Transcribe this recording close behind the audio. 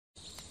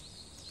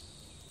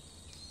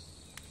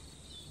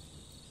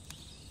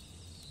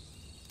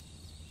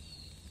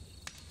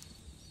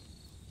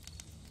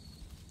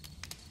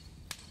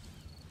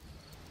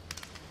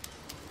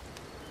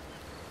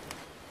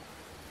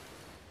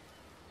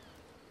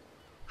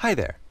Hi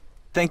there.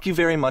 Thank you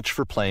very much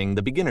for playing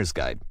The Beginner's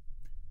Guide.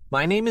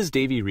 My name is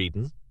Davey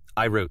Wreden.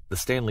 I wrote the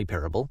Stanley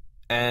Parable,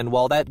 and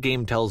while that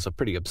game tells a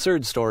pretty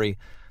absurd story,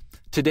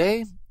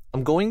 today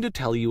I'm going to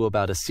tell you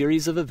about a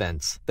series of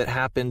events that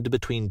happened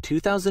between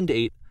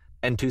 2008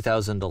 and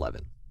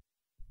 2011.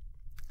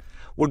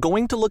 We're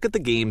going to look at the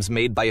games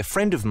made by a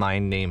friend of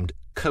mine named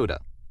Coda.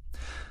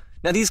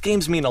 Now, these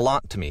games mean a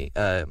lot to me.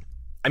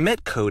 I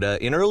met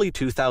Coda in early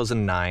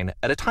 2009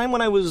 at a time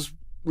when I was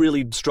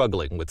really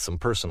struggling with some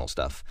personal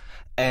stuff,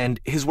 and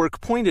his work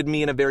pointed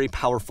me in a very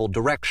powerful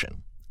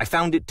direction. I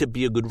found it to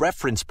be a good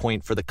reference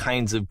point for the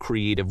kinds of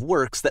creative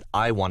works that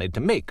I wanted to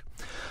make.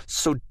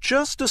 So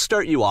just to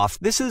start you off,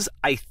 this is,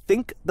 I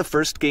think, the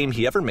first game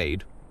he ever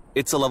made.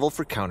 It's a level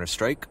for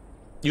Counter-Strike.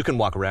 You can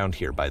walk around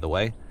here, by the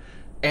way.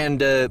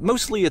 And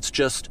mostly it's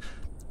just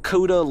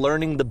Coda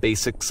learning the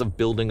basics of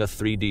building a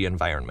 3D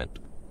environment.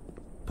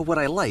 But what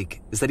I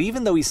like is that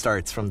even though he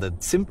starts from the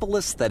simple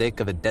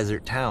aesthetic of a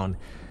desert town,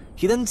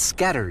 he then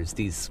scatters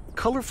these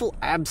colorful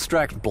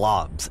abstract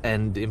blobs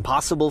and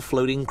impossible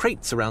floating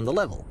crates around the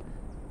level.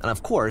 And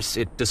of course,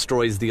 it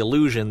destroys the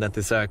illusion that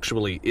this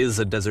actually is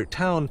a desert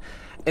town,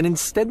 and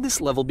instead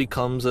this level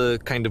becomes a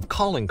kind of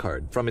calling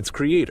card from its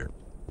creator.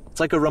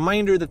 It's like a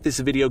reminder that this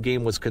video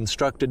game was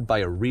constructed by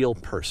a real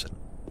person.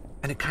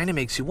 And it kind of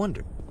makes you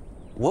wonder,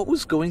 what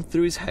was going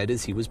through his head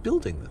as he was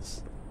building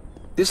this?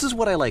 This is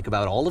what I like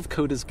about all of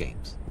Coda's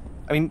games.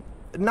 I mean,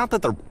 not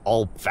that they're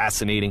all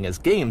fascinating as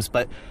games,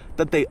 but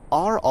that they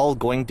are all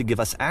going to give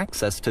us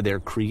access to their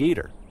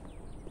creator.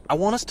 I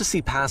want us to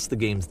see past the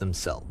games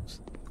themselves.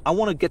 I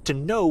want to get to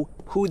know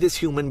who this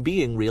human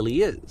being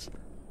really is.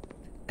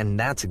 And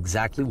that's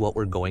exactly what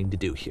we're going to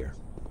do here.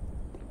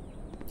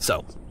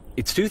 So,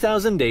 it's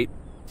 2008,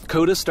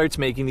 Coda starts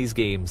making these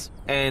games,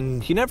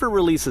 and he never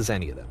releases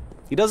any of them.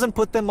 He doesn't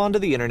put them onto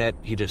the internet,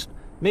 he just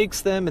makes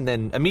them and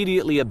then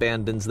immediately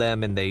abandons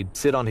them, and they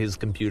sit on his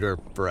computer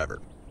forever.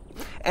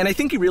 And I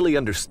think he really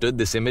understood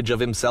this image of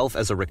himself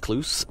as a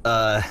recluse.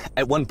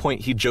 At one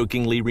point, he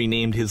jokingly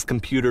renamed his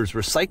computer's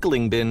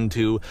recycling bin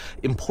to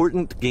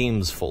Important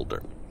Games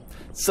Folder.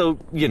 So,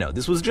 you know,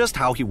 this was just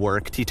how he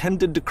worked. He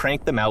tended to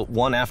crank them out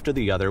one after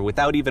the other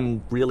without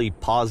even really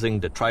pausing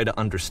to try to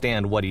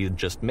understand what he had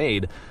just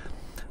made,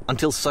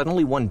 until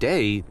suddenly one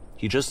day,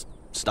 he just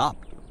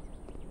stopped.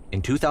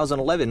 In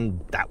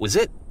 2011, that was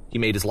it. He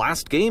made his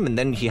last game, and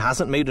then he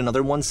hasn't made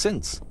another one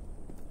since.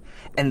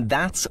 And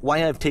that's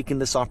why I've taken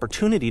this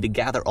opportunity to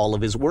gather all of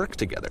his work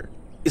together,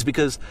 is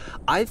because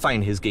I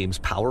find his games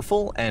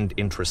powerful and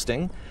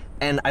interesting,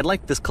 and I'd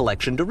like this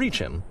collection to reach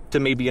him,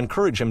 to maybe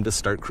encourage him to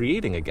start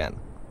creating again.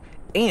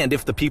 And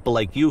if the people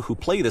like you who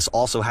play this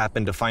also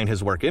happen to find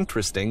his work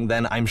interesting,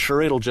 then I'm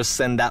sure it'll just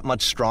send that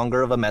much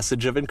stronger of a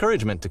message of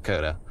encouragement to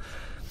Coda.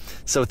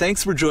 So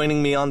thanks for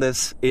joining me on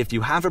this. If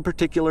you have a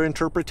particular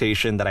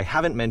interpretation that I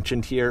haven't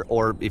mentioned here,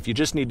 or if you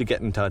just need to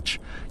get in touch,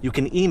 you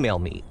can email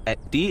me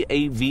at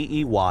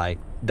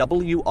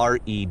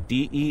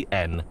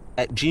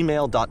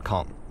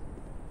daveywreden@gmail.com.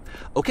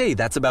 Okay,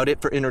 that's about it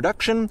for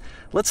introduction.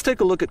 Let's take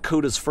a look at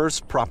Coda's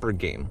first proper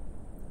game.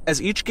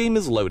 As each game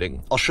is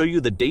loading, I'll show you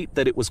the date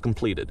that it was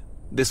completed.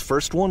 This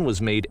first one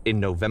was made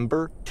in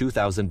November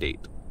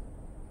 2008.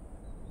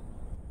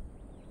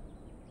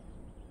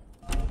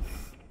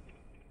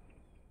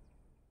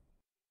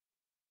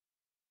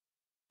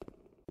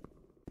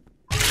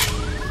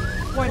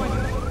 Warning.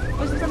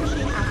 Whisper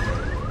machine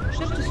active.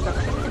 Shift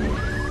destruction imminent.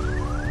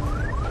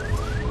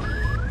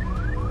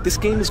 This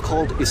game is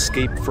called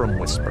Escape from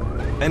Whisper,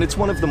 and it's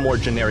one of the more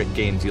generic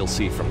games you'll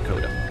see from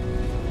Coda.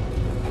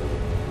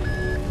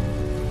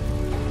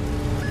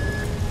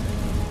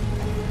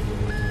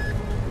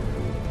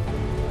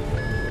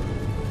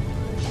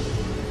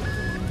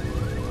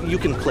 You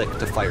can click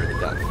to fire the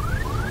gun.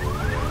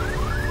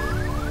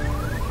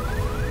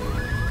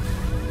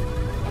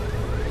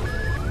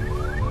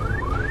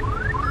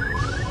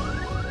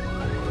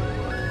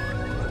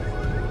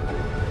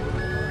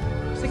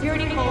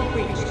 Security call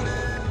breached.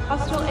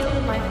 Hostile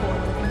alien life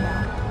form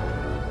inbound.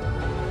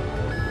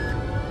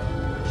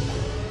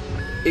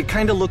 It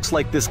kinda looks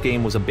like this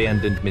game was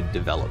abandoned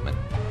mid-development.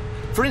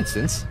 For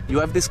instance, you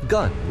have this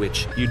gun,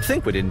 which you'd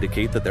think would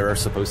indicate that there are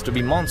supposed to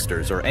be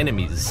monsters or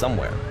enemies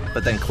somewhere,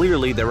 but then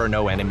clearly there are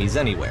no enemies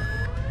anywhere.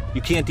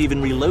 You can't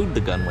even reload the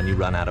gun when you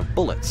run out of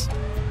bullets.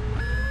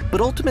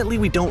 But ultimately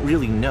we don't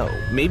really know.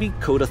 Maybe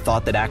Coda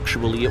thought that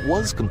actually it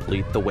was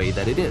complete the way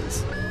that it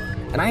is.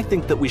 And I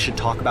think that we should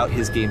talk about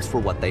his games for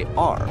what they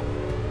are,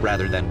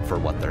 rather than for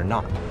what they're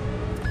not.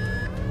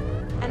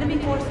 Enemy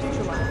force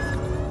neutralized.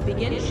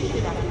 Begin shield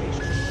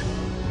evacuation.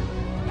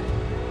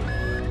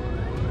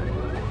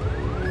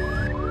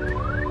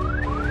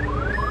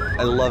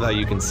 I love how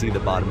you can see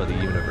the bottom of the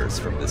universe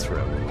from this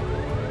room.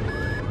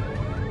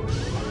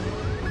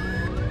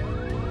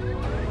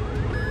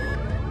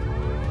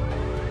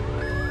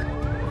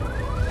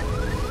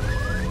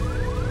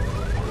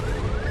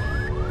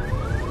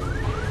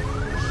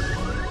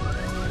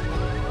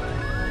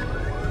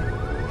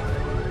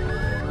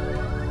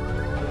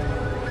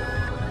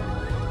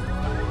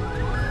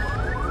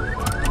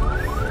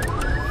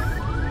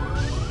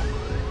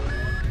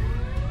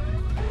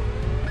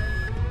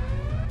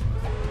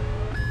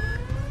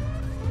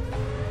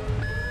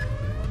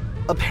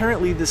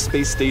 Apparently, this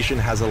space station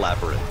has a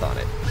labyrinth on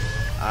it.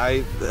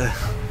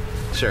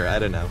 Sure, I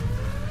don't know.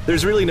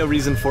 There's really no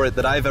reason for it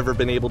that I've ever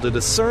been able to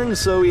discern,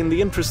 so in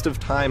the interest of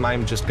time,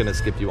 I'm just gonna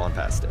skip you on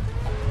past it.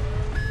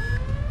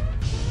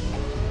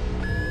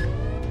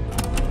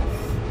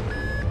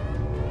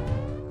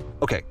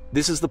 Okay,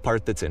 this is the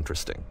part that's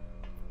interesting.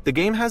 The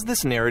game has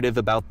this narrative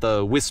about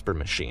the whisper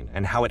machine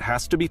and how it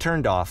has to be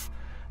turned off,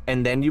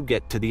 and then you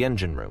get to the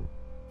engine room.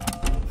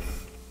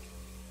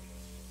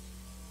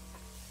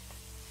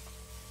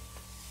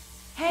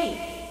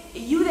 Hey,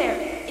 you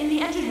there, in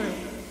the engine room.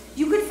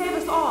 You could save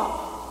us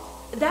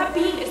all. That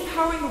beam is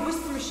powering the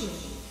whisper machine.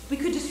 We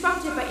could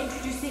disrupt it by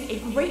introducing a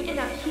great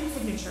enough heat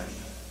signature.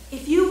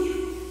 If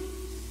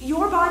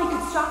your body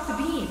could stop the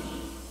beam.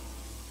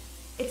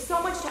 It's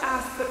so much to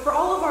ask, but for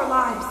all of our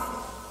lives,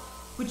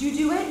 would you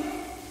do it?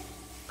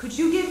 Could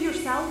you give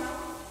yourself?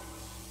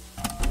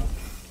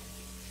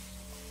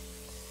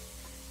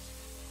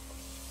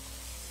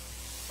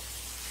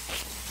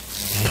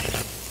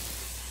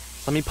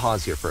 Let me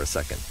pause here for a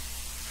second.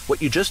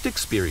 What you just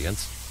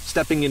experienced,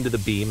 stepping into the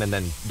beam and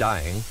then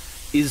dying,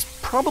 is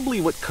probably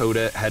what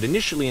Coda had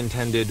initially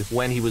intended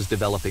when he was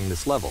developing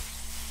this level.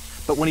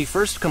 But when he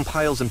first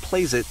compiles and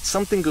plays it,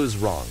 something goes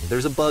wrong.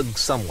 There's a bug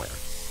somewhere.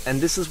 And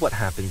this is what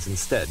happens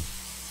instead.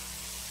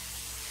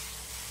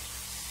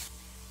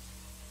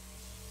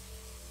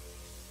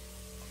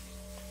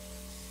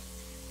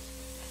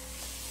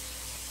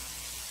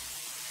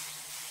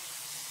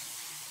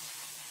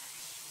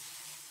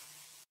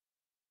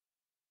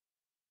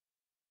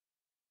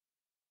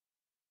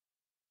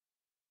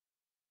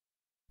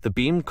 The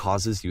beam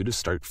causes you to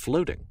start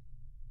floating.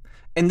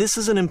 And this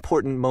is an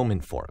important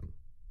moment for him.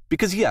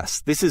 Because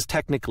yes, this is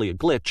technically a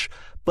glitch,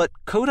 but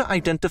Coda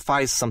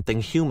identifies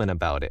something human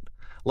about it,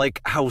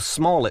 like how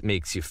small it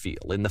makes you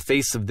feel in the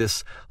face of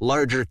this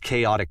larger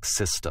chaotic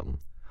system.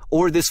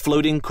 Or this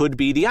floating could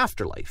be the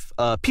afterlife,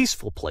 a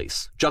peaceful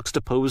place,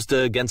 juxtaposed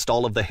against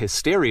all of the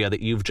hysteria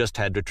that you've just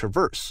had to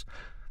traverse.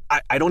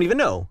 I don't even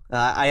know.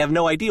 I have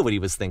no idea what he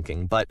was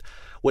thinking, but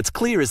what's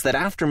clear is that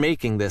after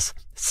making this,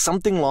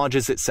 something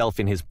lodges itself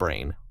in his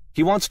brain.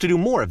 He wants to do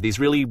more of these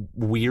really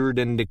weird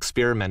and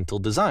experimental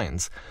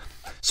designs.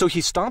 So he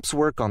stops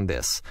work on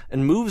this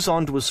and moves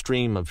on to a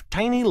stream of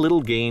tiny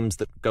little games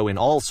that go in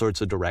all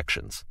sorts of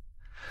directions.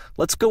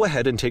 Let's go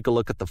ahead and take a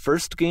look at the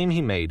first game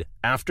he made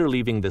after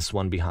leaving this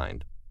one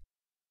behind.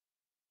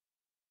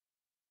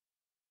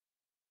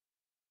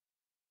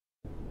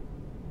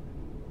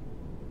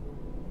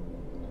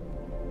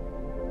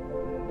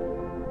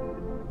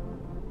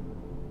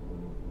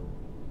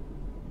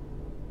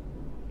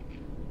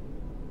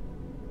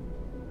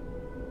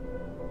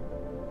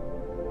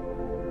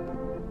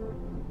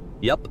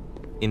 Yep,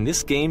 in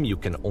this game you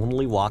can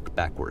only walk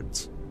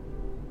backwards.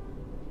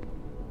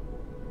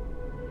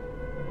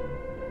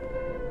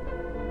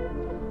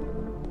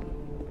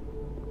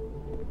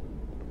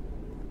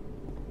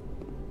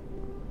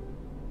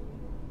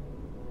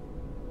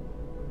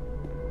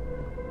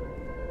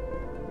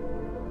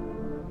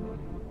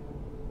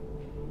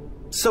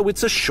 So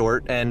it's a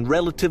short and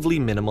relatively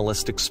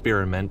minimalist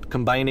experiment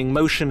combining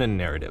motion and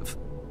narrative.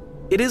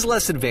 It is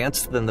less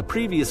advanced than the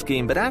previous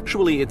game, but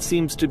actually it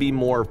seems to be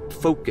more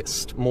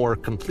focused, more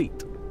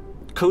complete.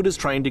 Coda's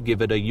trying to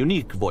give it a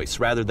unique voice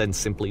rather than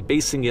simply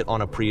basing it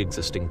on a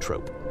pre-existing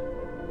trope.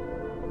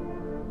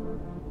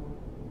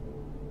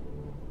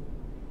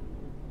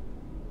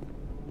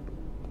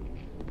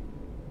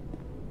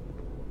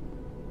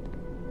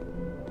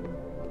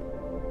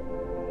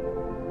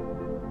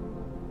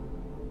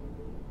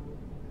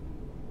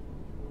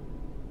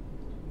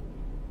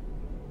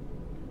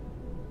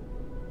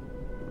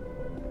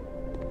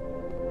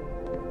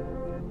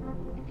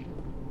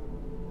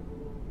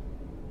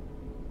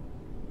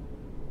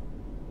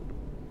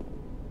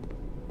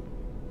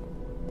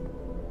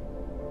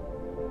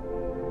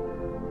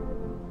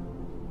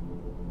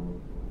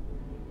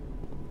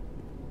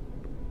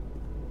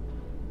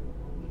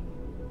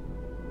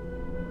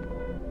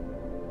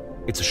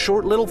 It's a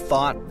short little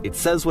thought, it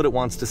says what it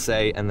wants to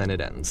say, and then it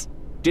ends.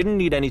 Didn't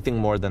need anything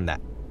more than that.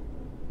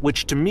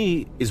 Which to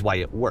me is why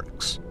it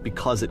works,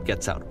 because it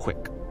gets out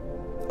quick.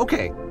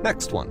 Okay,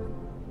 next one.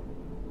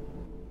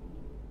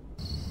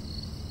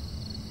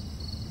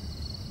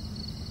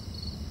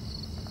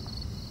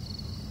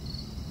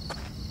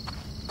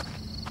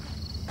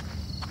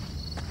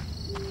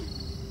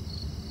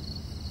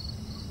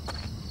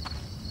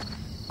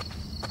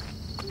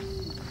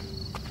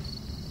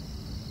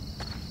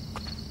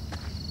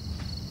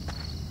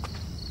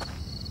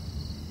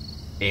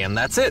 And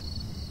that's it.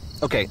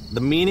 Okay, the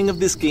meaning of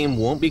this game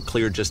won't be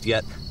clear just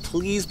yet.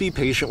 Please be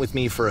patient with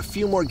me for a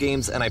few more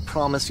games, and I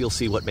promise you'll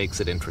see what makes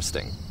it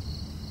interesting.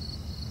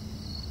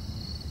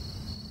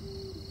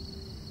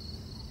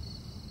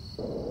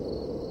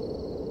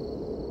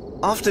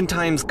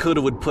 Oftentimes,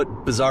 Coda would put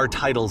bizarre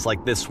titles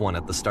like this one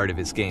at the start of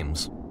his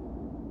games.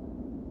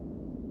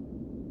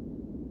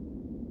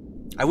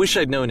 I wish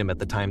I'd known him at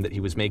the time that he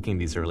was making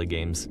these early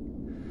games.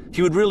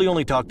 He would really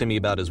only talk to me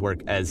about his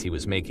work as he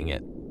was making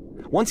it.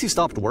 Once he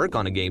stopped work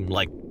on a game,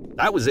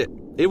 that was it.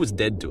 It was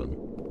dead to him.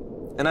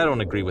 And I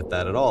don't agree with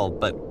that at all,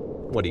 but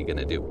what are you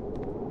gonna do?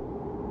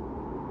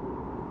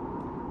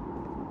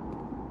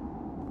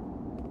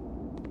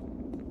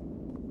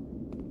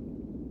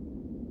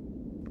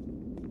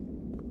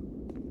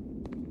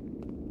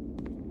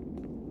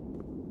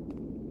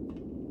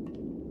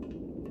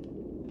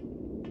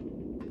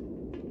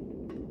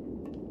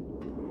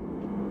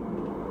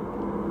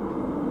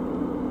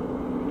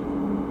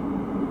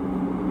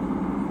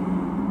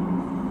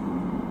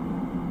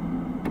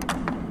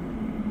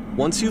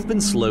 Once you've been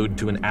slowed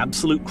to an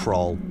absolute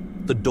crawl,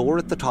 the door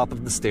at the top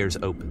of the stairs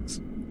opens.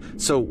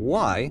 So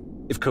why,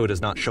 if Coda's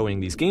not showing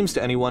these games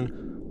to anyone,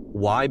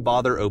 why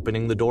bother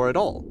opening the door at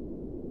all?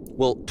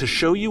 Well, to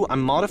show you,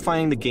 I'm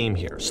modifying the game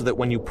here so that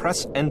when you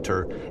press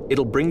enter,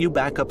 it'll bring you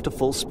back up to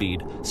full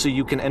speed so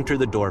you can enter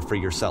the door for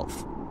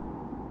yourself.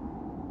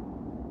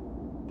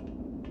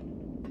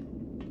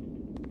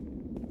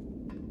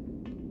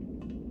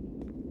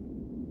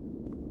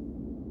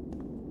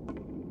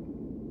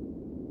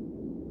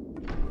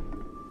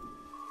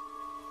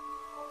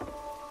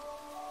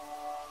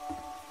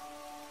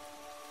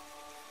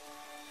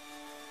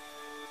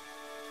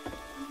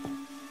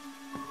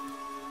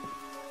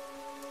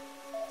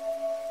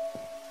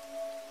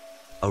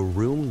 A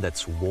room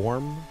that's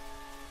warm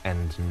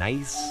and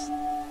nice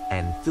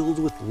and filled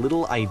with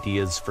little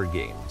ideas for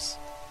games.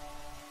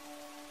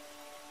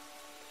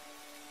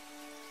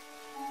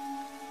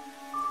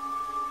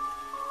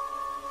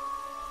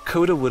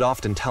 Coda would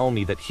often tell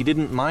me that he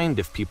didn't mind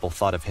if people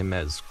thought of him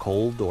as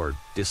cold or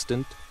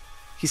distant.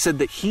 He said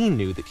that he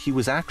knew that he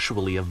was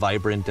actually a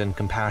vibrant and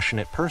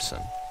compassionate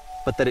person,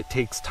 but that it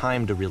takes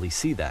time to really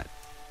see that.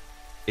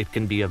 It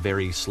can be a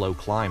very slow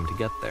climb to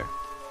get there.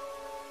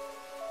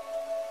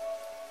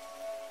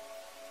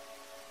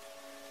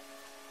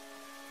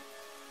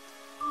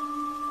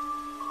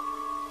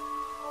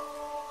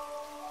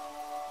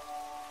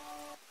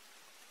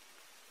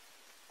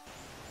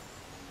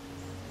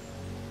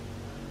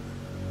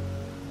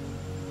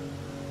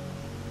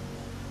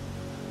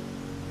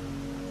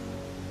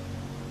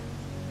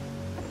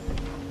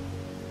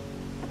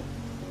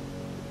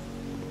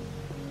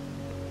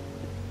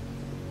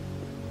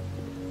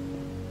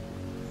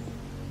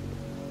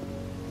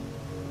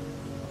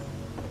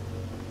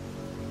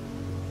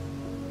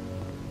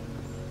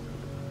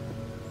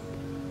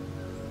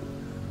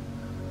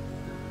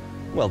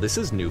 Well, this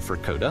is new for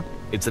Coda.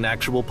 It's an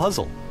actual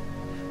puzzle.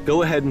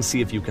 Go ahead and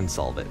see if you can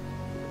solve it.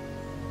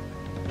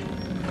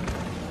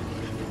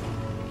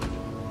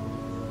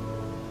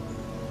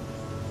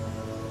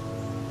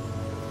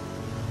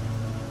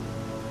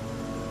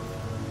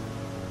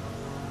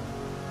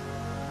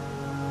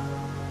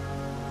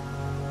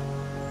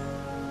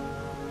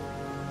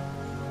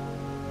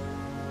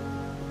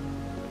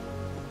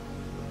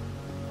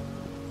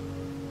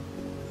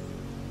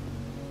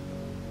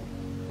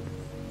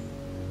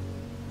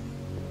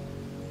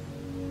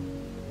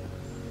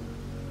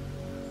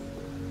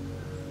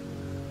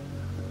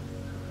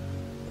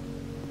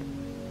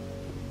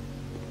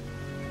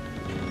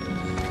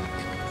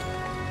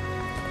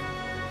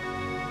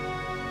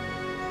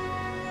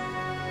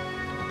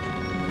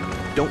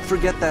 Don't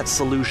forget that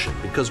solution,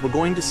 because we're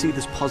going to see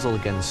this puzzle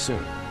again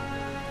soon.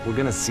 We're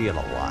going to see it a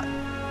lot.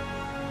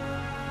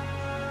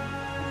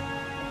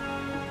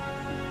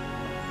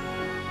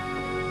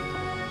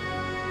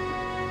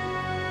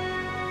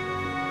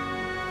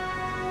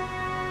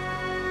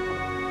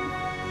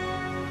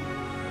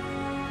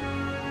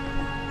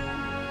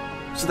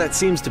 So that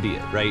seems to be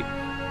it, right?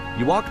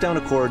 You walk down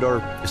a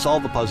corridor, you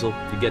solve a puzzle,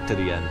 you get to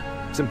the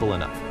end. Simple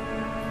enough.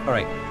 All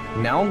right.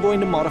 Now I'm going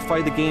to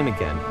modify the game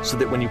again so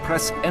that when you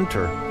press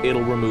enter,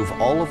 it'll remove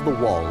all of the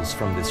walls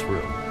from this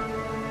room.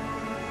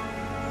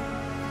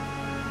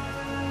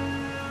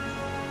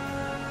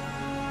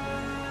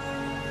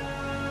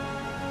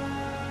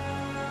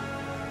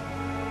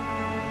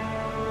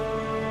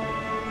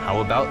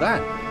 How about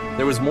that?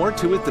 There was more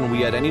to it than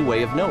we had any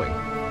way of knowing.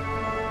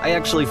 I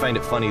actually find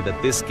it funny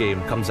that this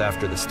game comes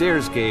after the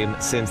Stairs game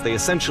since they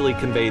essentially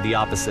convey the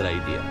opposite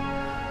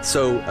idea.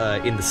 So,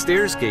 in the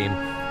Stairs game,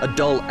 a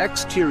dull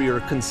exterior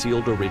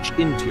concealed a rich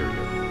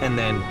interior. And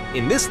then,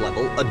 in this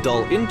level, a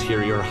dull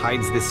interior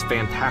hides this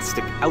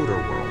fantastic outer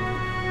world.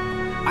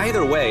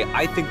 Either way,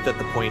 I think that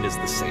the point is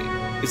the same,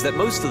 is that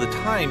most of the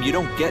time you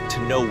don't get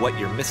to know what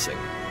you're missing,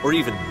 or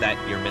even that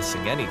you're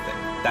missing anything.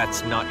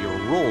 That's not your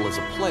role as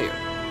a player.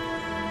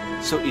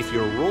 So if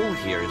your role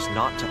here is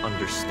not to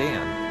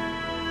understand,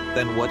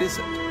 then what is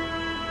it?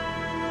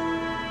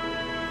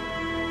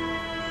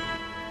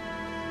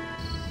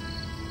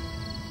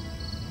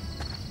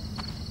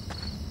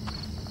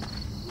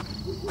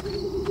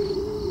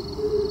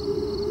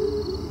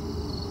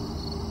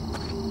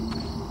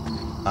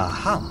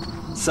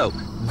 Aha! So,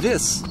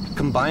 this,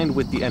 combined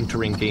with the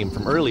entering game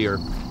from earlier,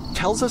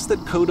 tells us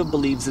that Coda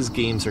believes his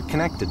games are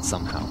connected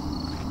somehow.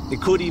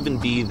 It could even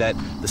be that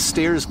the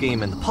Stairs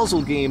game and the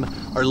puzzle game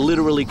are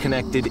literally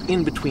connected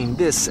in between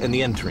this and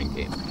the entering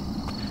game.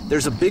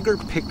 there's a bigger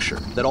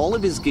picture that all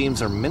of his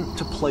games are meant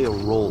to play a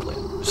role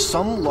in,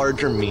 some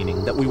larger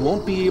meaning that we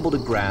won't be able to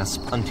grasp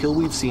until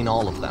we've seen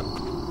all of them.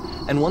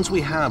 And once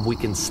we have, we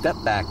can step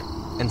back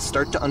and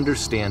start to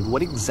understand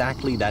what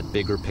exactly that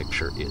bigger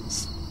picture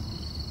is.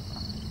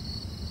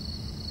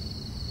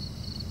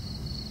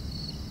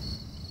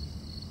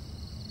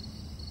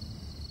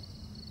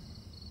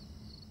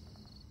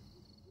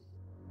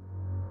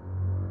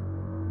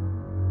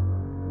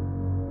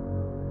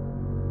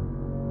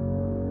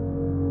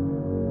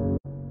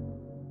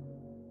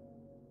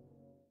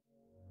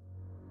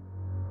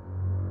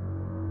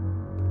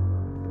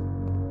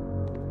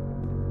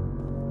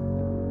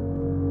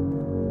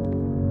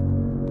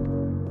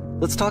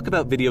 Let's talk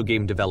about video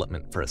game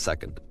development for a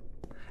second.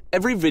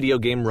 Every video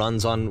game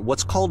runs on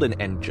what's called an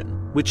engine,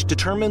 which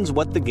determines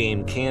what the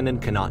game can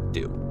and cannot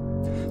do.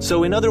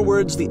 So in other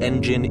words, the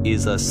engine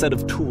is a set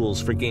of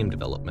tools for game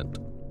development.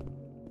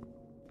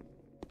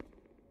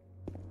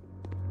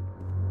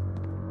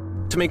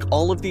 To make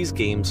all of these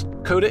games,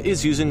 Coda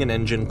is using an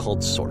engine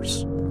called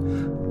Source.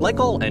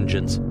 Like all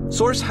engines,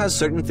 Source has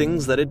certain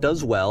things that it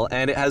does well,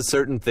 and it has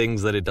certain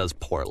things that it does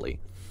poorly.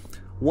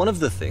 One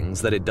of the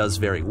things that it does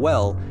very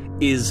well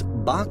is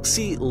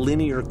boxy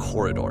linear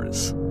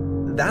corridors.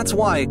 That's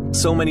why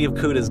so many of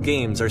Coda's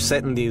games are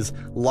set in these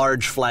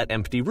large, flat,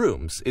 empty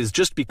rooms, is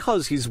just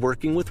because he's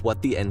working with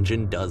what the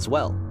engine does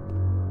well.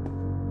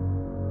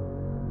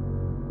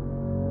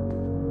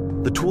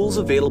 The tools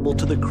available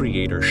to the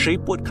creator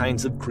shape what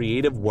kinds of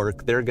creative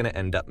work they're going to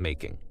end up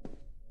making.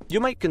 You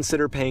might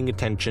consider paying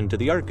attention to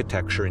the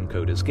architecture in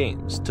Coda's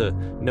games, to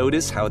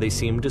notice how they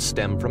seem to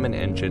stem from an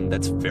engine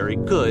that's very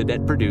good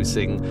at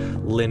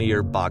producing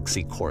linear,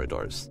 boxy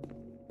corridors.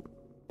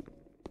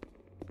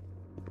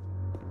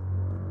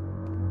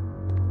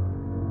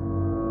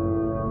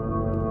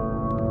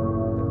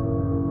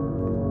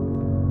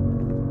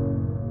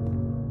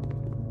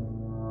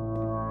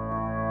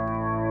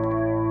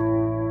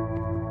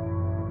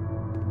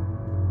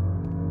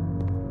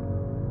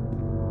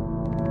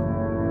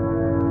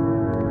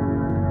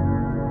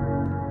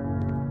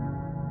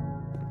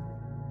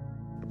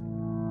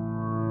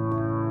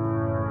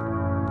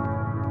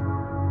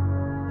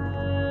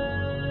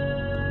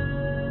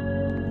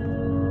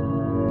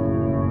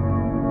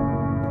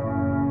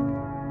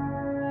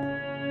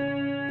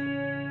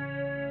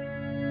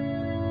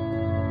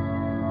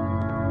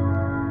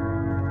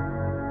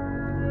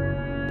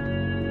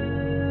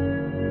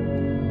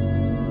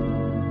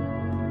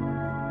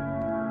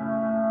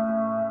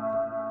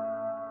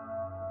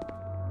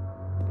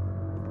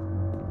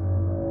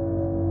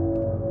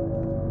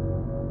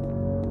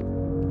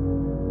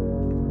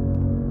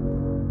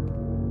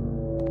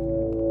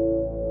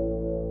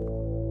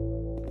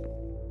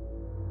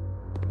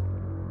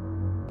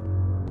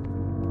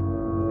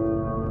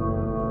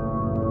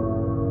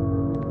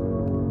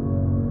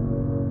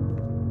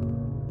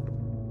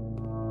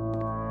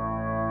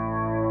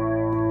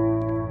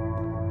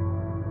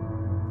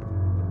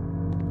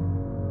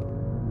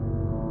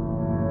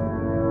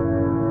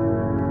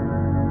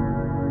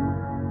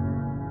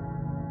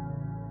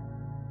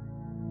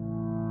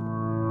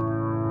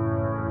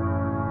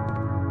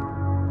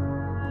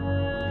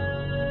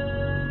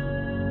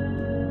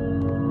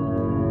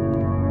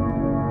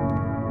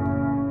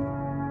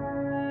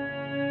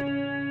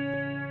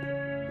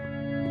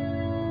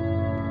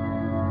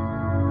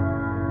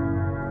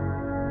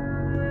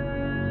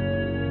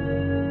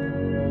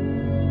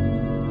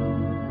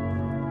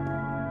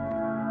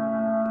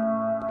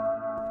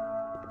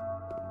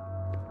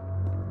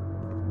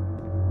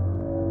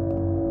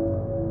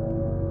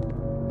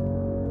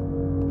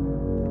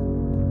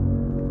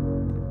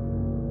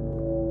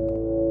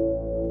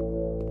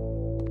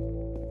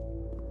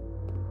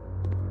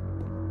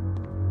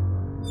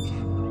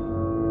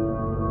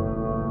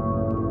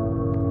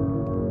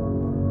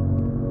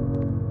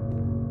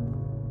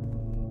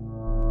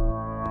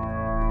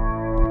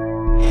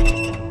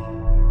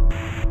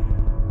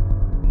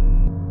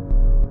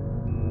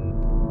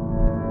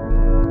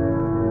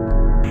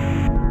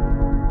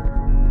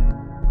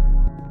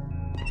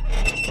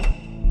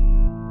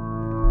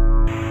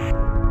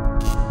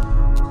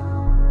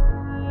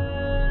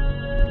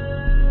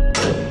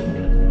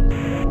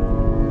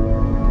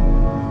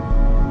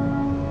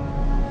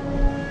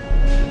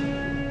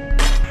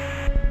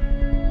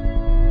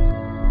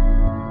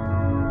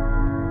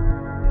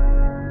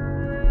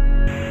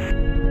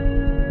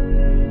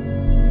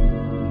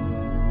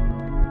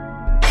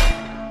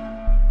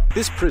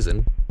 This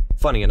prison,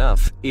 funny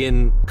enough,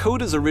 in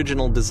Coda's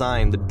original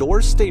design, the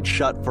doors stayed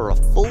shut for a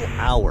full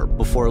hour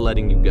before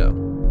letting you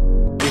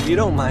go. If you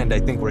don't mind, I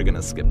think we're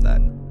gonna skip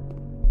that.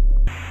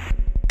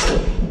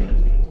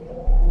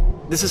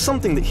 This is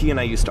something that he and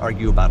I used to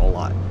argue about a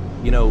lot.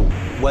 You know,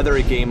 whether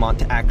a game ought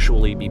to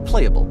actually be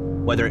playable,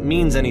 whether it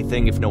means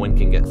anything if no one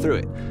can get through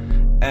it.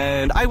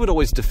 And I would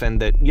always defend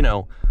that, you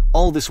know,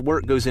 all this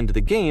work goes into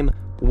the game,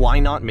 why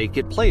not make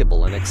it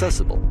playable and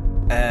accessible?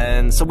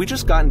 And so we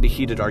just got into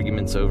heated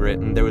arguments over it,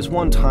 and there was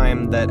one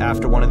time that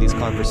after one of these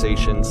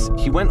conversations,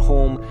 he went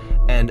home,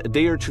 and a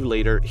day or two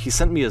later, he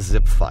sent me a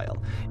zip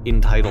file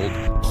entitled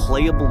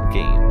Playable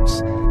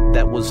Games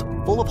that was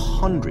full of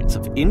hundreds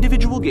of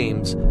individual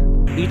games,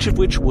 each of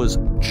which was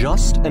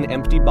just an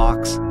empty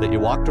box that you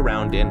walked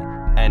around in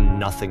and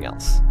nothing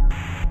else.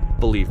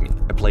 Believe me,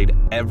 I played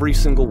every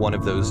single one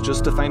of those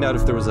just to find out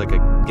if there was like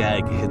a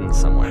gag hidden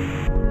somewhere.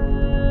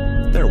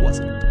 There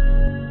wasn't.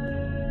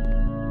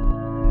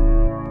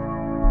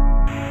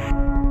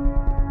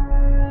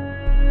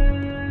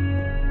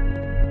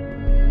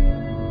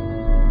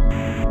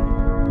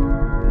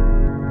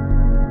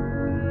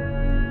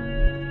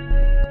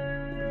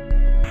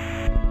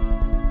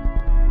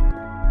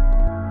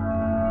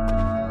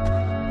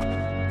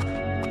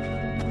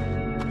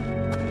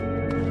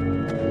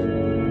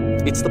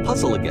 It's the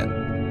puzzle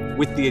again,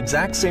 with the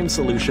exact same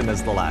solution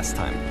as the last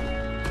time.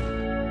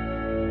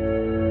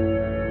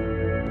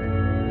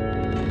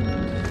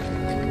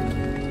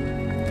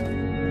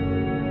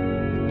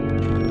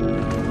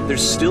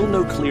 There's still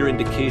no clear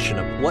indication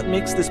of what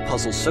makes this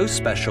puzzle so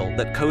special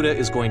that Coda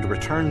is going to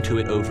return to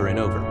it over and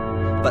over.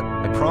 But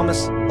I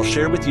promise I'll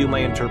share with you my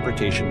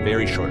interpretation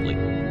very shortly.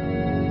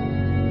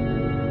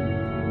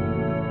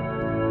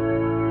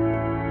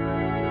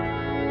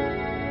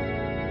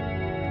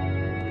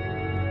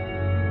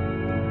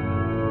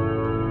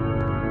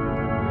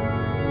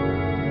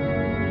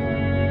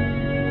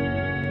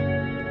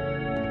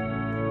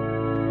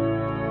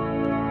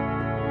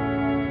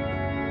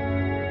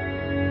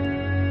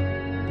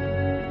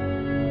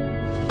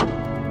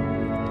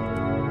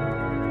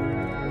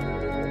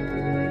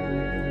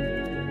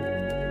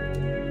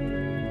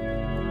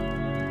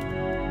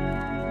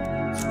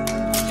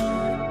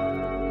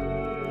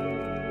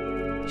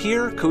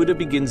 Here, Coda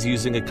begins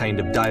using a kind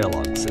of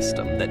dialogue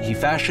system that he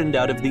fashioned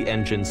out of the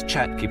engine's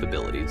chat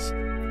capabilities.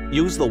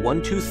 Use the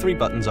 1, 2, 3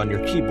 buttons on your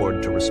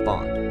keyboard to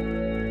respond.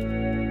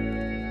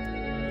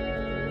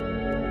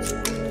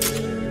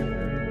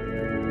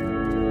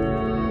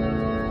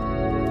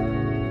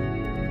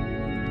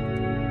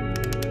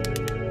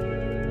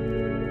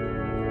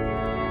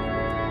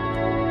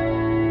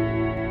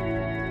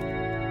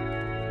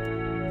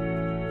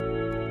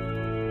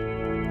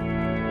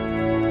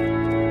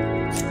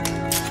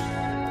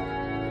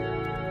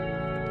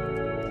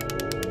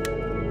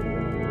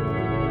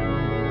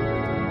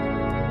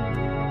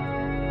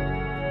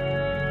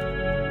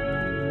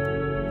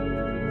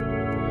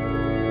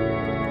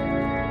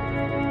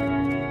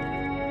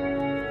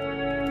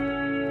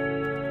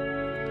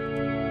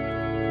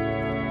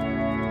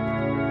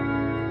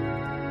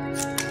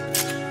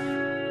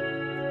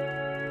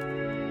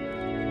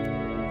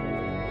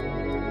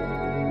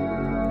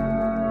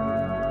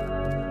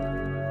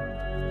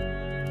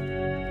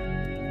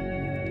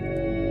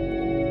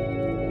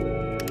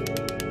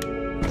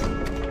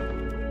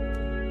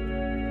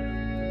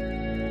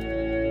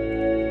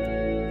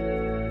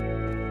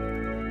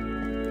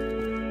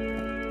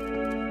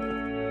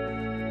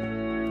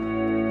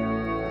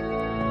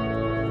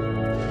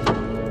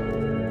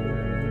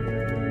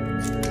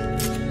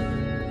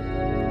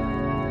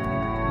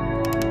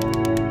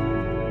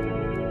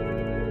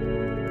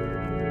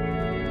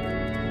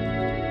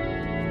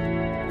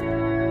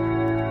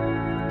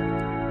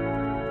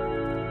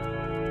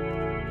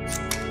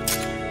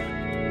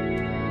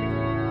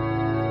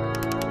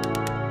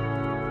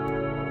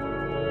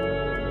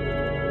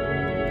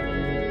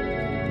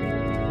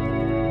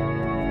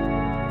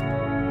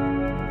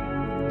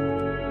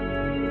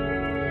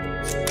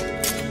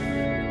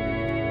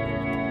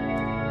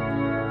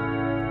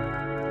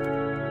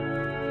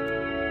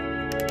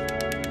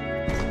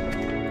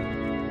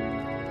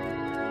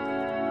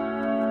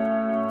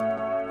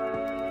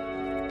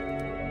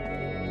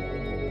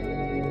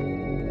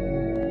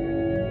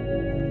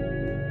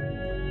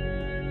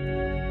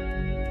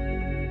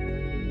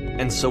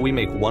 And so we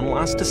make one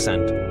last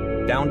descent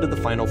down to the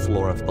final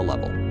floor of the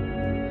level.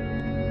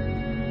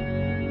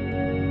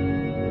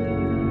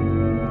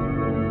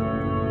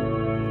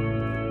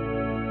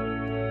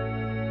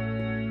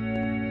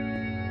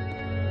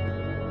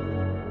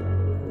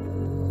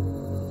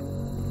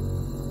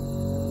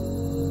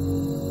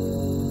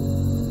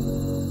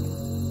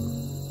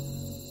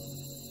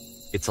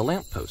 It's a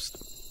lamppost.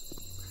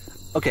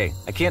 Okay,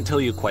 I can't tell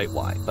you quite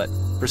why, but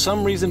for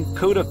some reason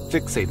Coda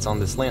fixates on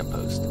this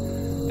lamppost.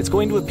 It's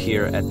going to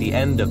appear at the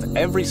end of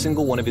every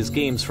single one of his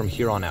games from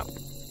here on out.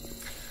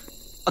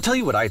 I'll tell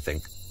you what I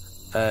think.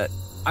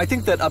 I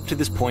think that up to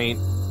this point,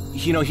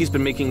 you know, he's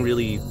been making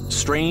really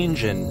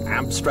strange and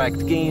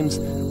abstract games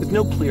with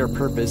no clear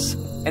purpose,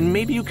 and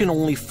maybe you can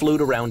only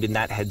float around in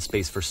that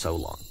headspace for so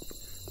long.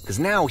 Because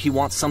now he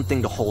wants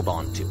something to hold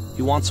on to.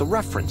 He wants a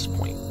reference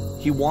point.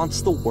 He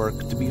wants the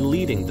work to be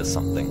leading to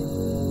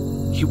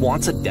something. He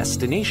wants a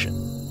destination,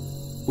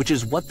 which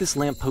is what this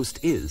lamppost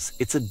is.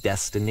 It's a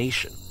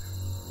destination.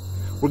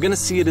 We're going to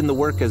see it in the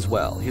work as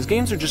well. His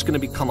games are just going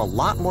to become a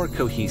lot more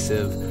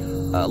cohesive,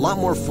 a lot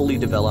more fully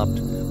developed,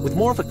 with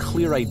more of a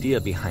clear idea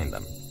behind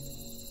them.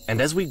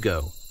 And as we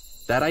go,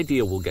 that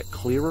idea will get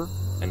clearer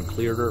and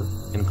clearer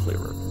and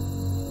clearer.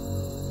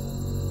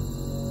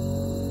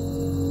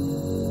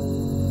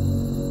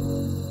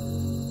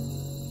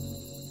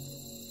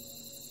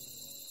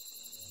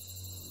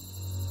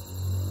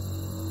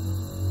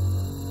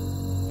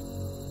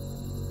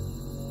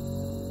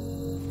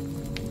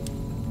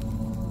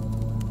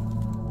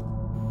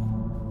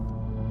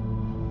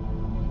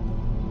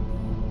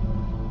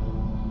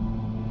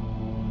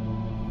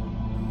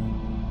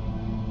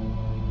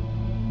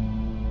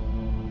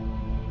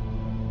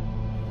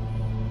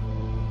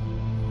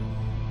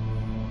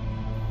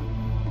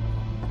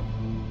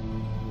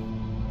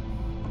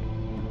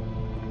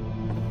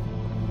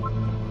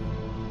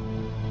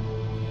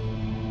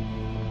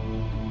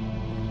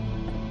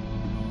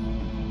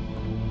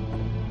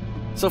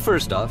 So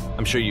first off,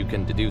 I'm sure you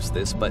can deduce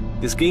this, but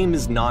this game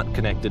is not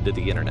connected to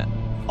the internet.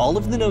 All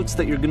of the notes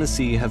that you're going to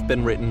see have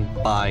been written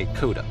by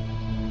Coda.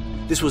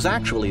 This was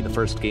actually the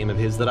first game of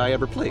his that I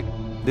ever played.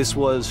 This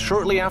was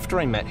shortly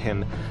after I met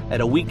him at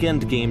a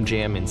weekend game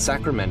jam in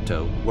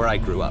Sacramento, where I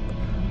grew up.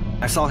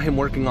 I saw him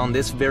working on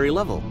this very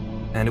level,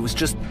 and it was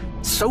just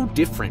so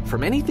different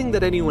from anything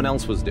that anyone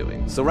else was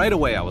doing. So right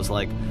away I was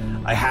like,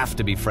 I have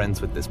to be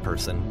friends with this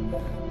person.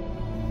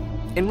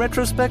 In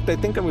retrospect, I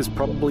think I was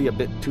probably a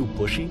bit too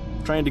pushy,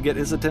 trying to get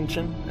his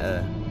attention.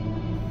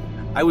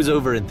 I was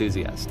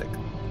over-enthusiastic.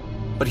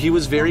 But he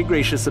was very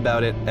gracious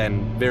about it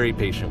and very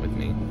patient with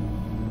me.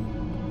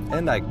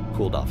 And I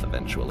cooled off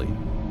eventually.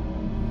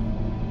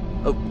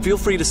 Oh, feel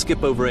free to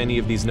skip over any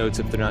of these notes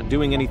if they're not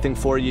doing anything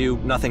for you.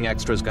 Nothing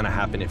extra is going to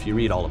happen if you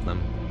read all of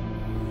them.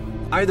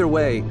 Either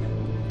way,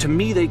 to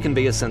me they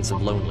convey a sense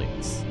of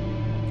loneliness.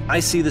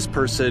 I see this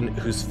person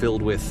who's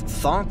filled with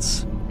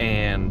thoughts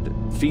and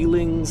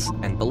feelings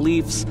and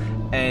beliefs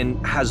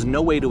and has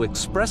no way to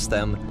express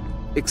them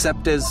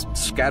except as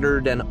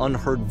scattered and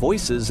unheard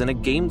voices in a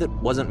game that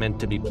wasn't meant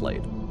to be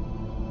played.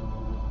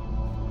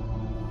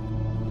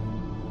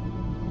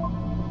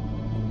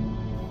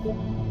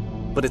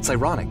 But it's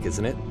ironic,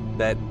 isn't it,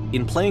 that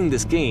in playing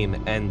this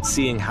game and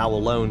seeing how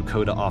alone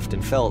Coda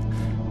often felt,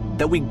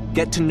 that we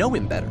get to know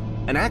him better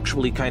and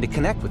actually kind of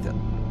connect with him.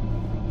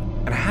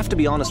 And I have to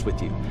be honest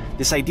with you,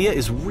 this idea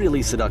is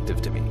really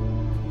seductive to me.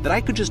 That I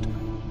could just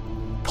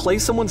play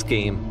someone's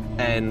game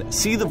and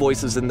see the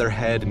voices in their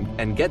head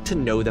and get to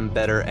know them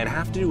better and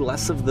have to do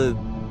less of the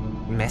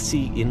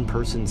messy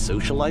in-person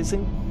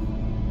socializing.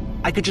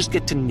 I could just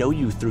get to know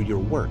you through your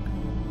work.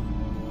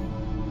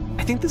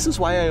 I think this is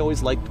why I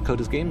always liked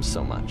Coda's games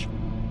so much,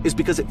 is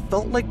because it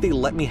felt like they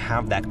let me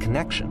have that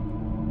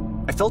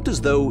connection. I felt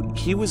as though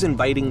he was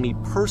inviting me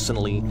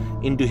personally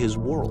into his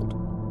world.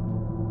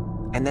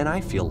 And then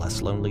I feel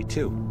less lonely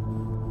too.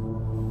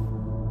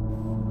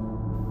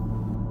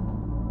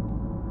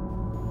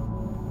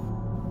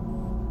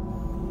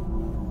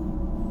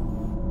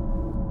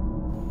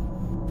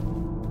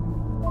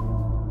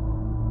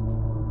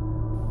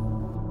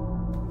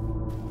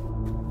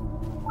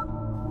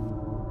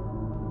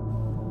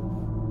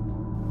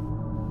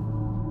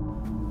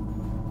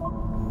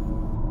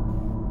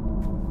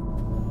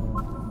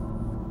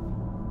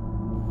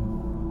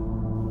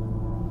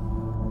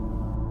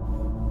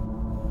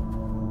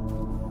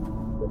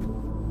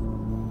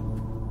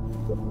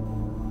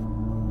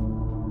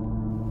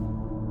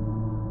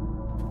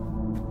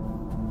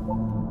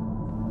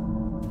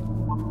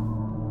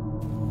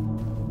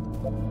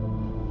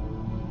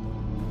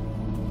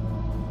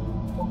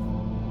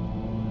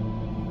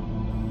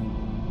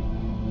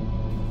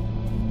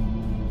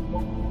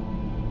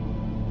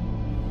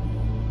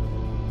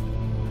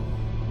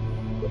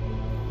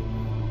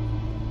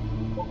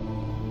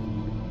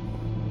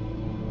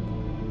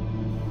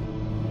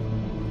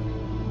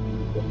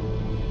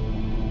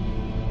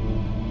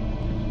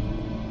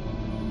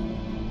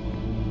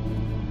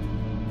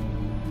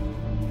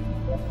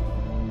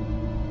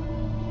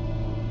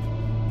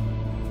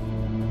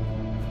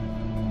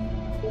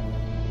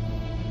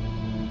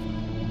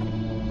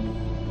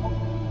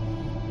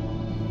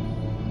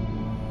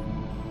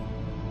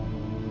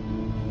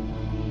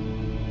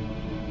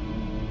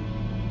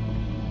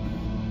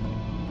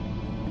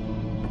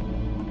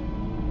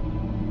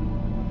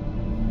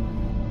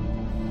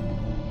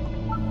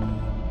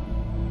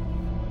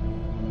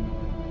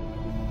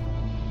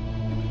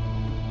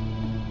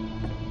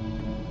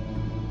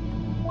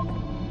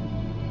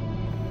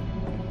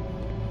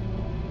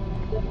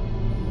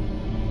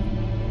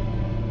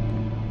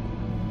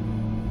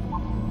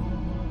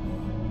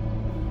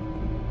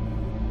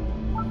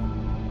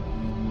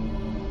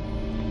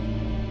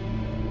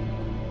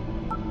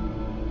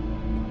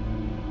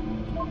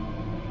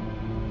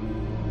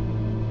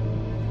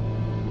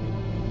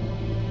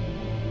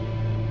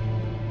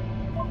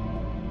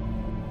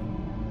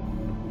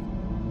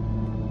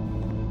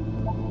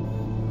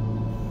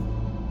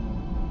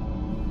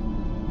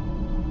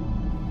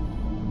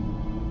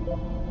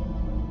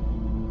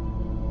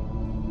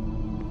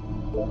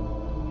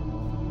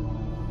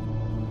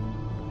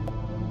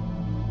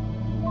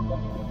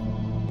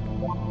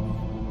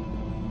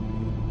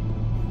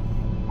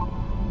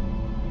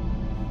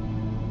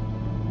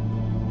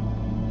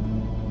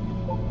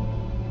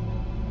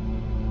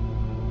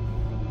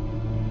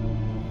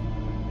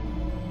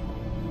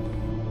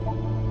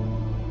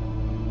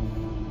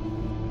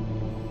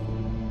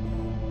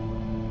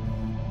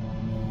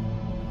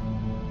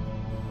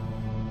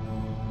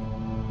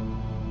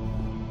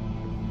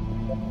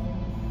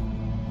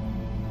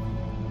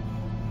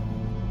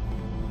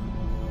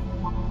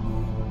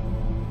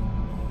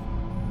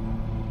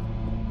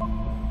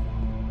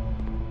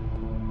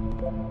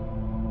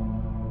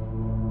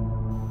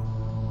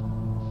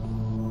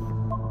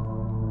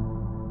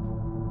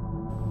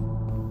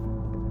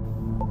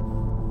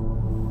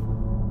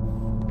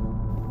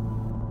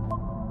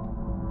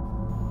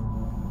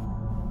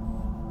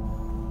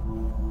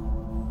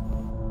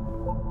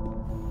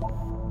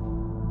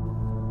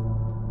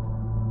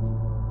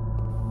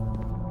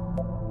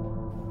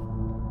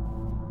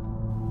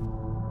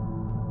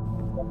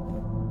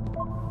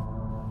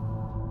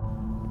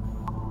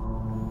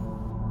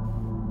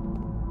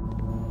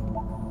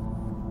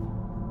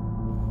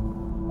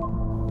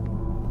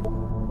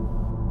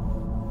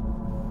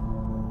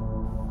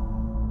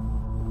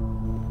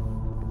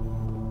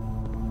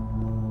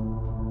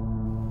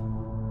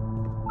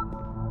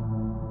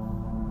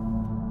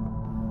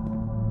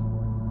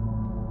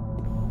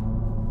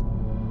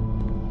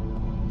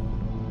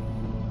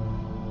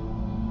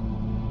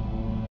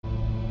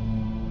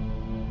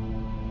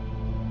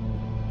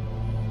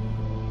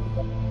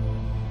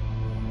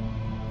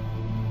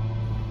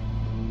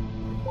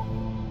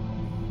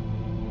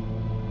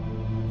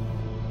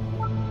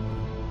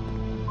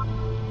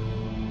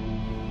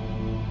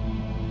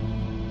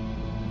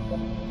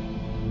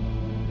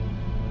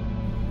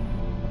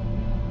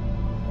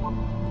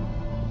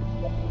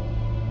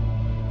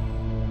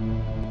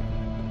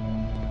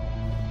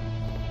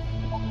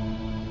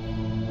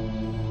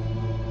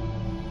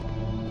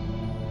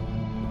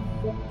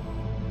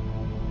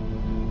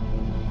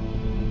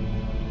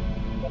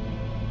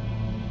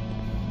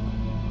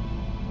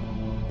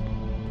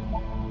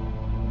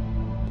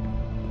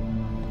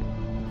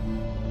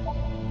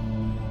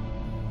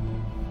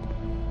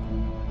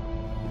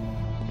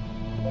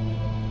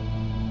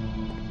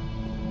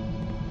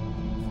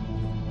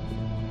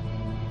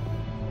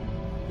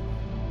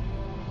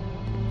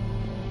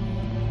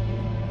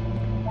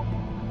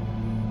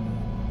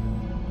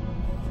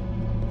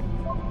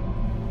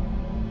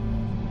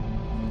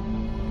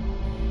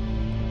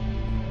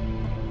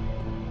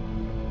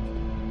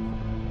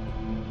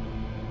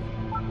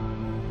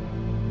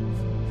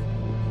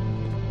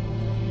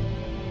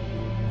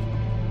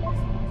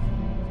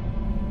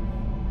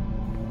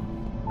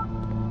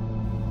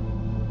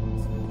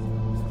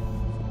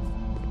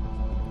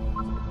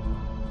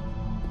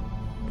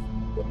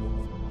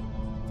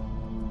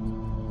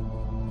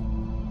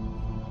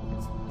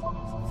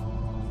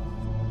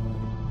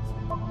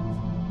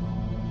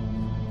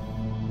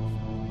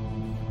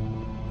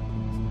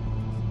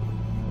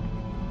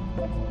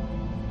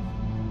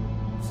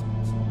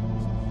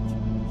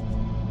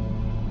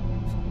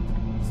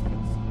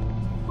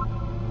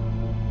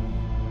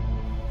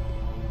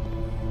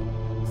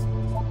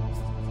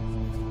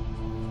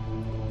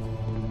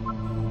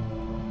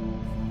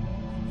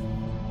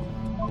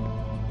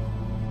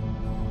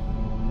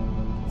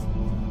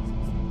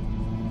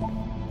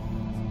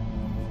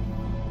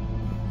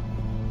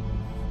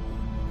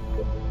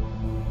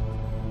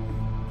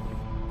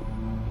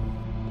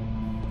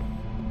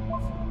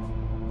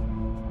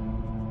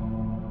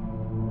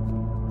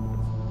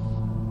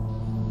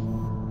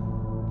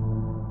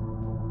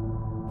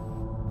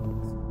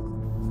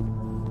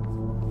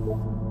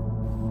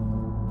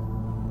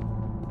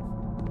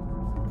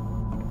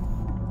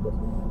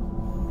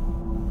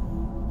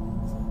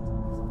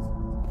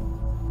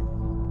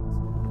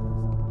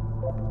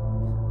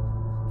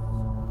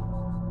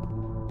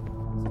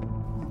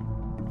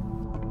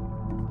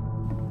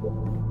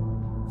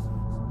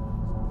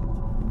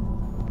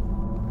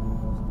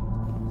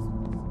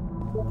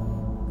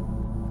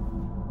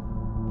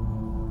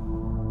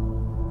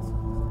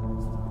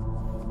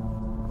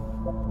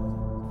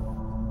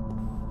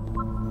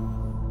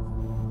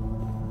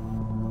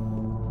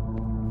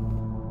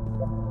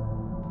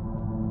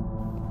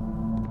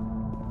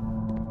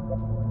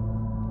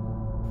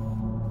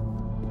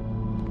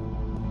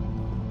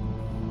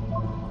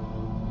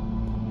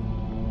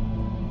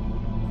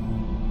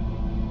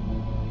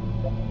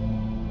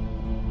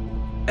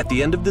 At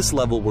the end of this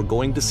level, we're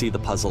going to see the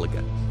puzzle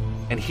again.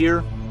 And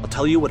here, I'll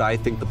tell you what I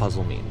think the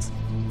puzzle means.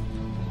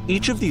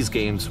 Each of these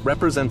games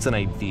represents an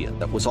idea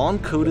that was on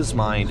Coda's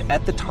mind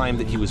at the time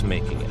that he was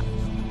making it.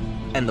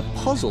 And the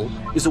puzzle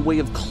is a way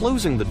of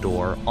closing the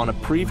door on a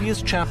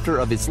previous chapter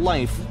of his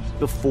life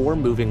before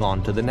moving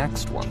on to the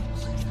next one.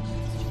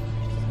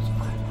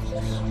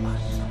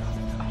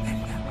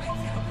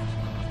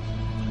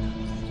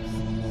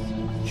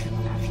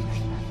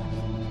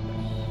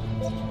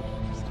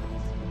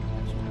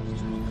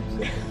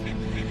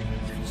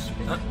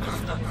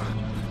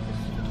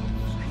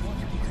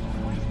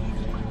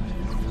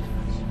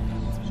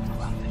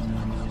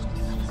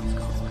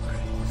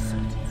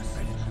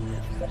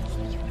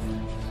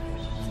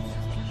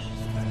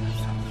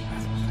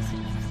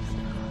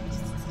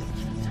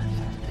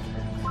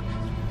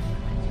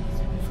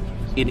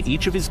 In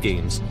each of his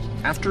games,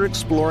 after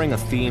exploring a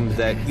theme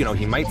that,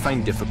 he might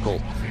find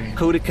difficult,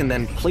 Coda can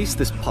then place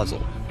this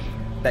puzzle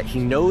that he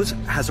knows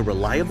has a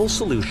reliable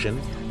solution,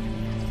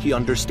 he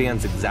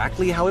understands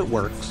exactly how it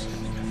works,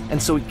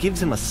 and so it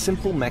gives him a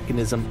simple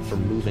mechanism for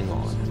moving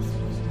on.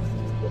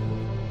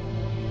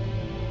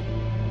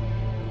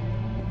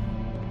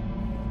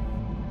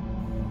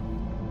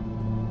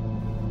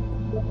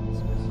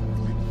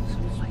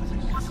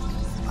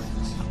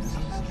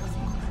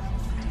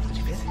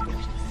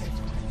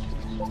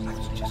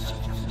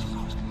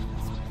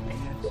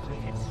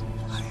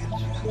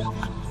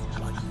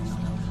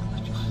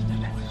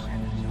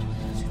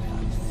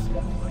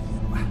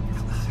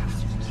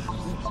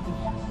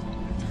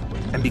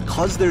 And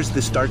because there's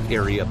this dark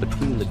area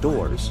between the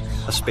doors,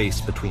 a space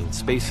between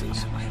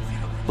spaces,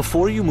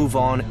 before you move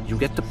on, you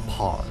get to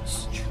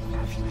pause.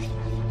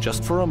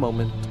 Just for a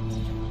moment,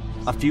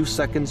 a few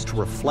seconds to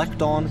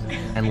reflect on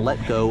and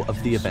let go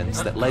of the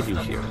events that led you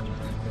here,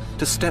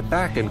 to step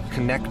back and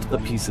connect the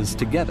pieces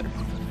together,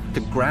 to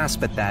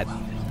grasp at that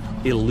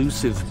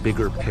elusive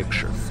bigger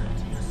picture.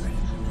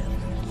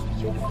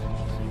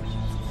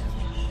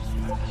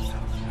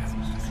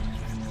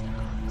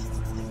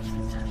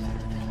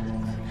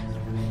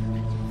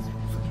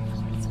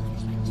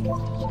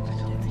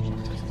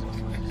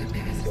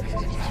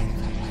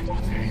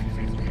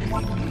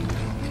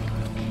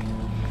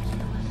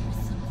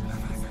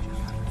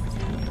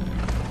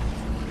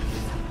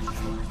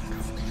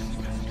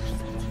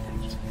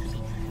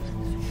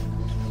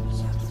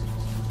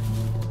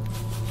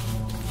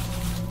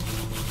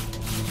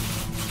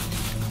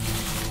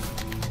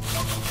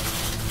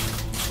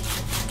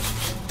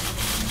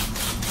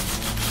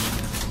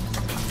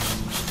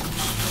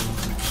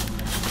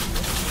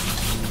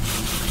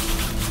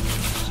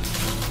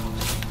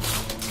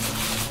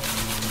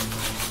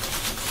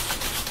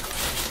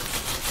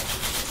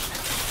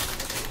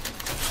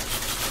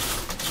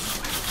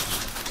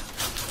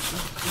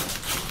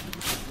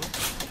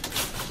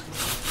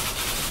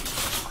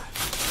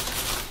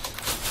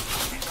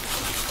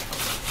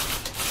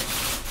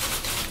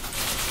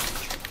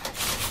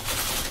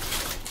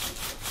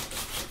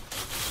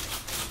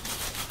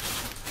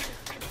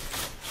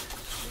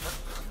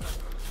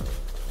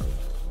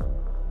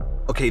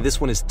 Okay,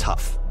 this one is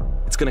tough.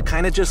 It's gonna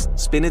kind of just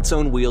spin its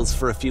own wheels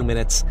for a few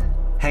minutes.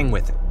 Hang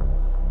with it.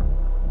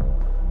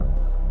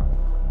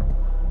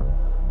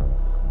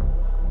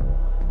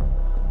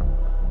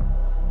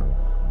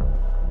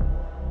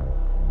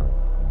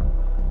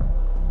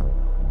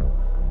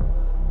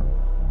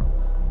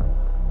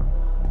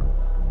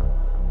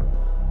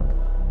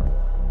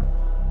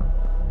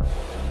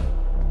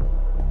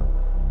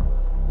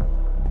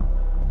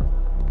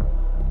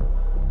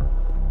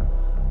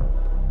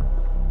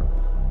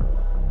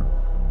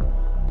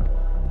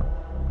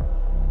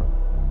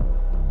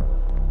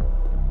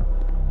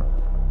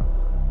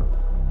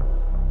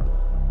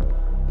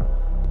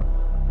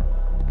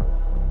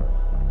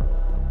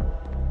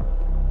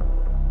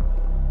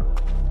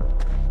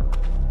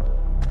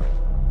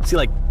 See,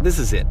 like, this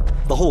is it.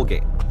 The whole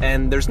game.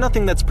 And there's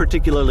nothing that's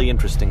particularly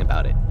interesting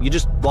about it. You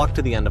just walk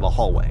to the end of a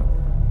hallway.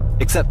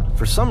 Except,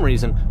 for some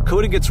reason,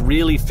 Coda gets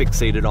really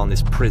fixated on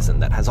this prison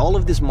that has all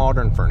of this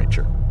modern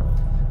furniture.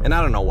 And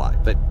I don't know why,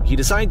 but he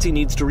decides he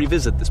needs to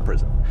revisit this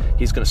prison.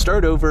 He's gonna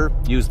start over,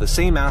 use the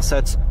same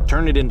assets,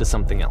 turn it into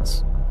something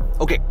else.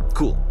 Okay,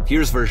 cool.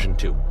 Here's version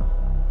 2.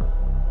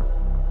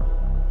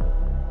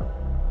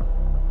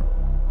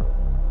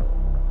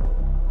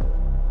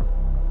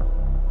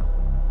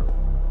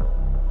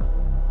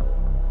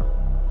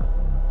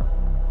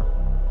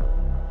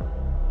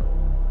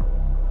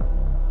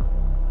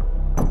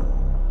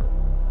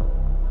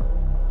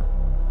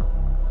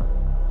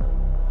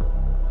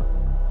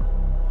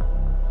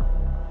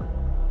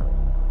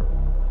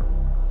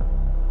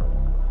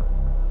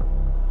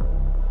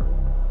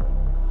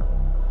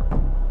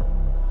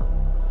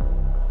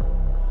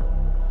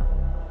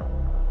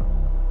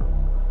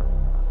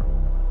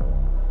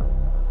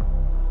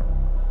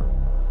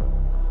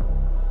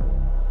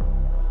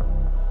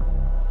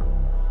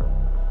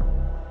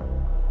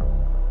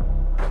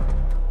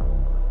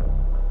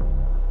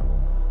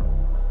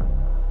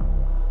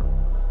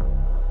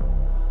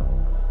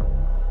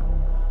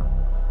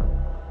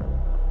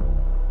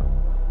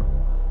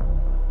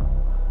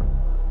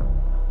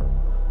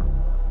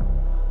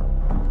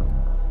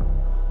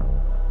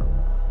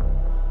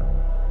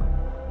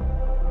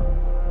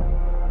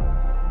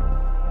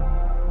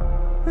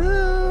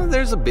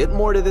 There's a bit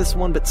more to this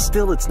one, but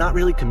still it's not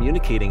really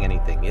communicating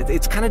anything.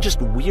 It's kind of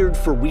just weird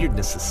for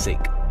weirdness'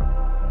 sake.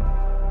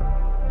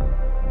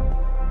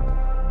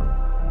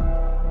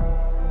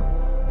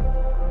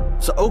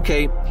 So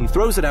okay, he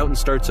throws it out and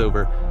starts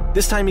over.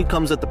 This time he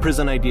comes at the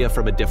prison idea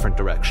from a different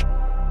direction.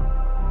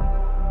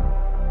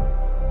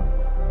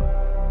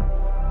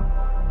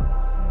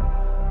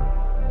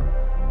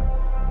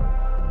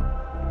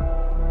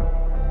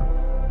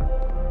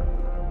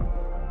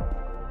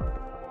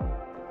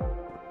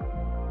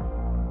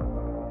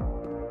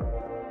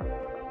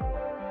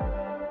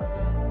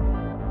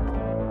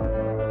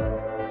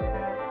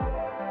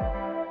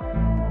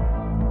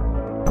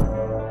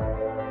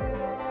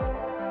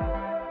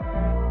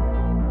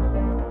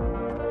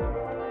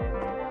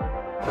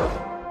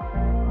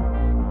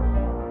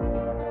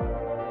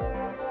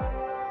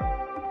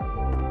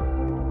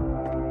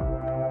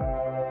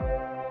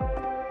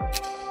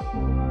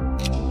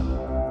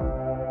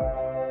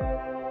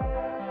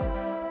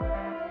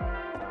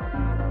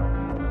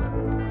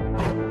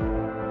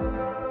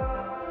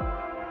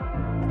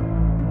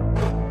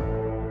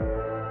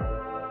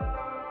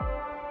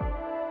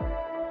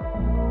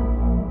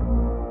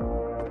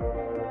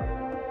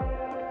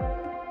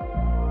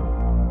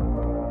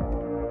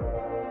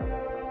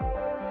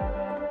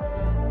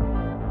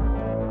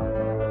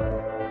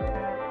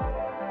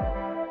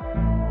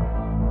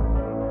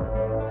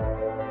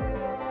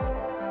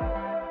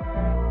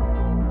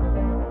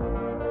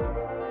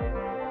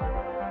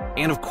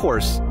 And of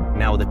course,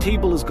 now the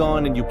table is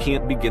gone and you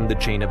can't begin the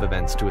chain of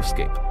events to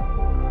escape.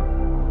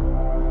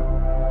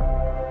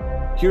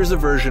 Here's a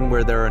version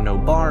where there are no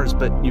bars,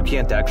 but you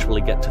can't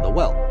actually get to the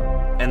well.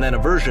 And then a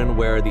version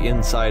where the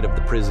inside of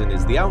the prison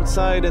is the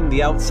outside and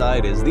the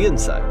outside is the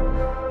inside.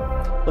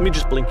 Let me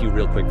just blink you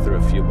real quick through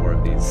a few more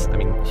of these. I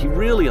mean, he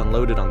really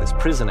unloaded on this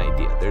prison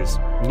idea. There's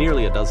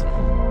nearly a dozen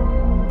of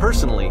them.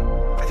 Personally,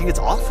 I think it's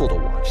awful to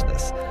watch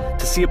this,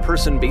 to see a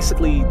person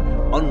basically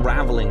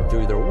unraveling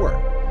through their work.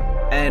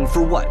 And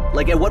for what?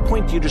 Like, at what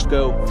point do you just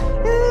go,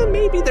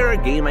 maybe there are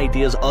game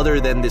ideas other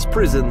than this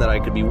prison that I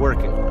could be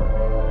working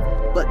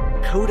on? But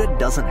Coda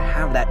doesn't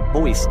have that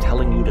voice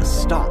telling you to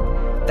stop,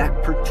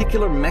 that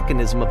particular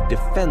mechanism of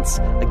defense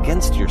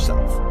against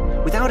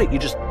yourself. Without it, you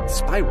just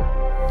spiral.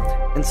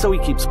 And so he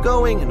keeps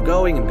going and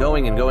going and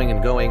going and going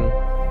and going,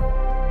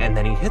 and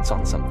then he hits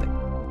on something.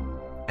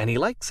 And he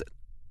likes it.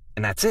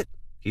 And that's it.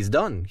 He's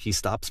done. He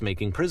stops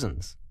making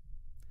prisons.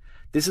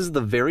 This is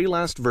the very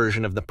last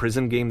version of the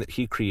prison game that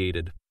he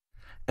created,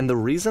 and the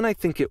reason I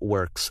think it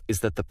works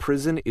is that the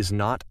prison is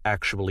not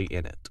actually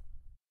in it.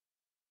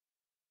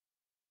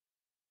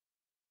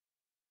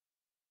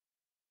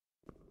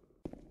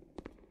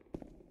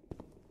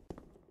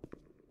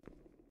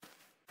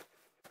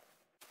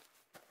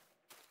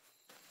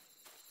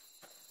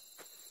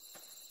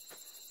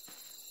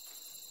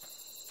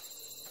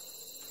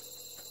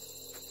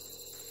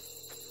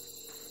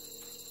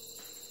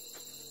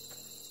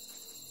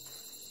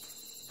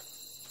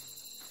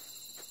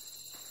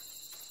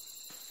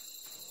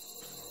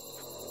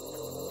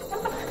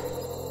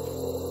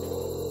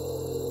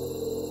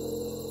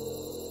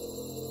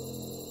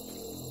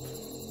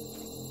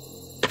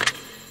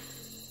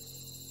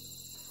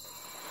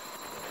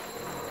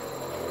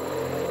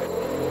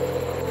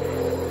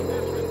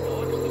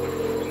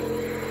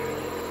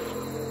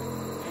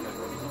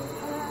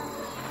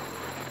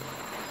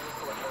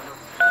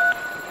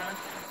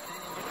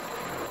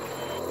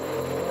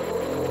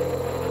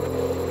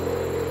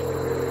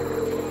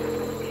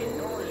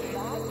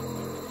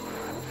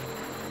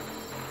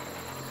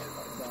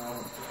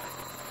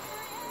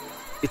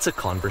 It's a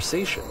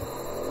conversation.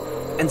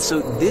 And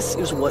so this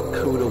is what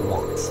Coda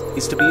wants,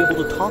 is to be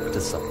able to talk to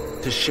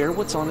someone, to share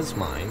what's on his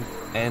mind,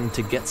 and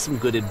to get some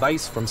good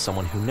advice from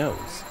someone who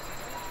knows.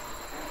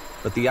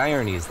 But the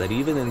irony is that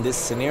even in this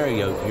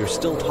scenario, you're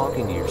still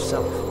talking to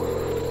yourself.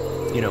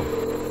 You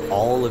know,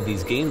 all of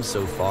these games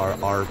so far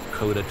are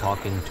Coda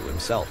talking to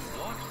himself.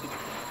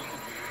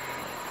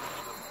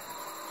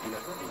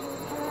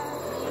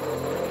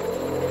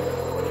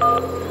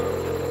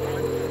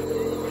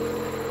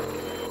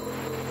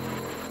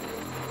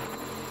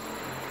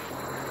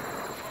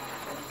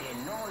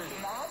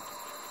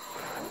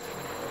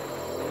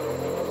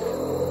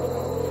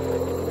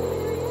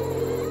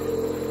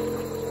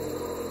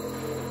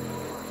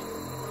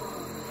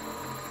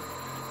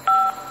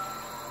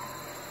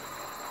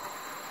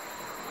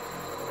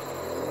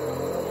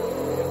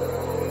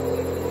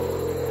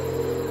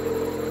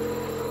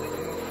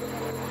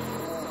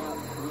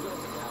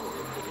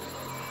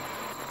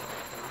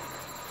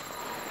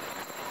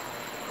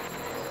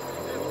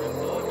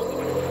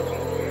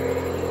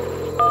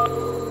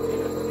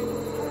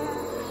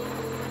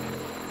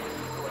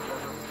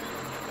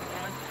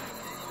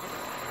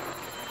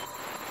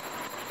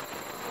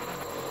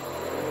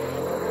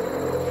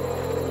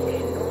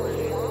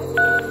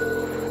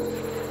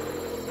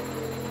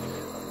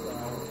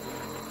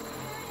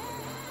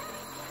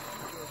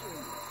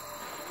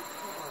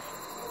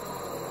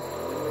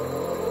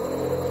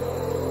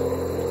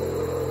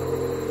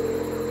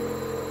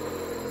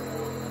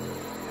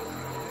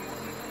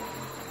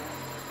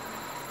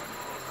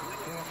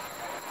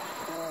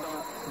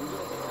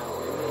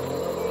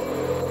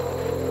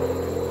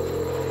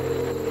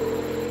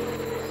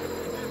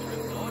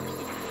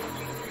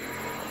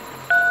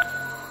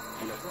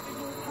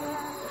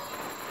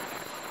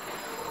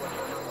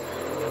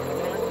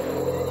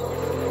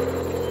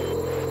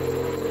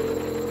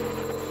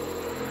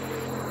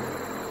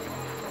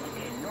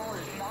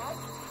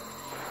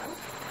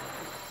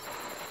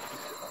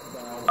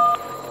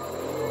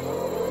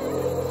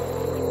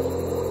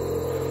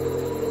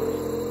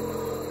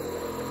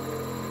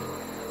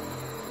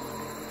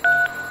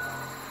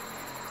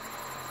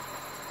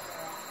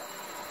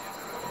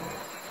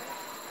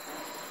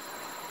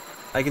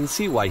 I can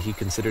see why he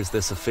considers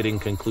this a fitting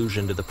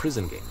conclusion to the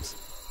prison games.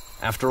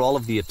 After all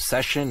of the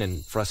obsession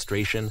and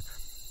frustration,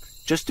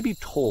 just to be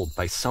told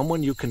by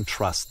someone you can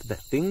trust that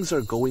things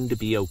are going to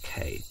be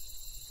okay.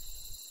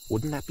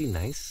 Wouldn't that be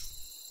nice?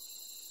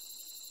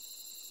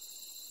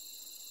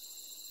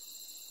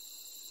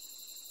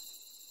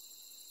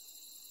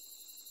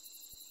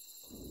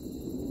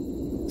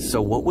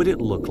 So what would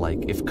it look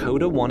like if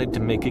Coda wanted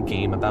to make a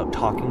game about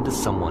talking to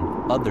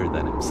someone other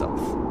than himself?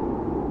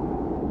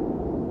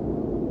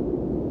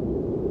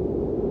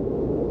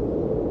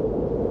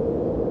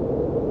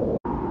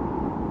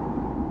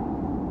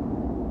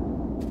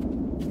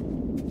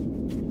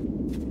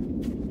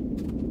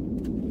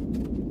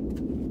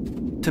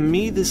 To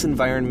me, this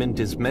environment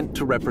is meant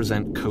to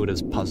represent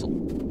Coda's puzzle,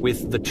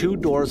 with the two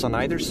doors on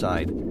either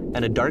side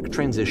and a dark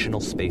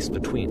transitional space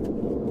between.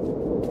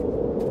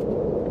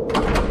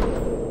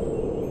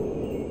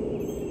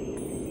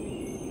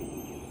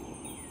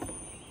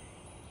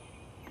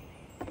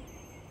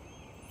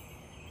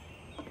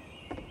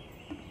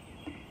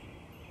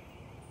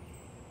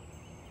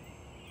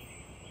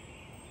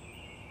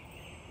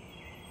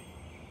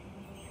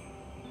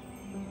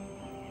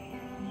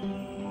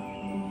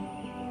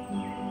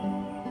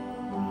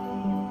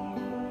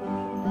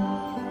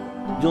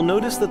 You'll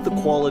notice that the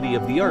quality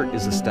of the art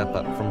is a step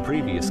up from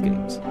previous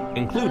games,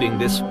 including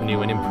this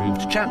new and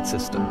improved chat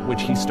system,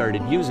 which he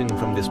started using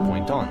from this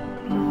point on.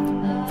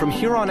 From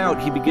here on out,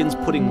 he begins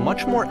putting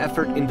much more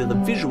effort into the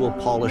visual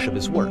polish of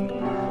his work,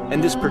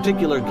 and this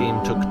particular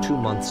game took 2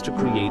 months to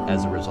create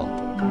as a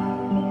result.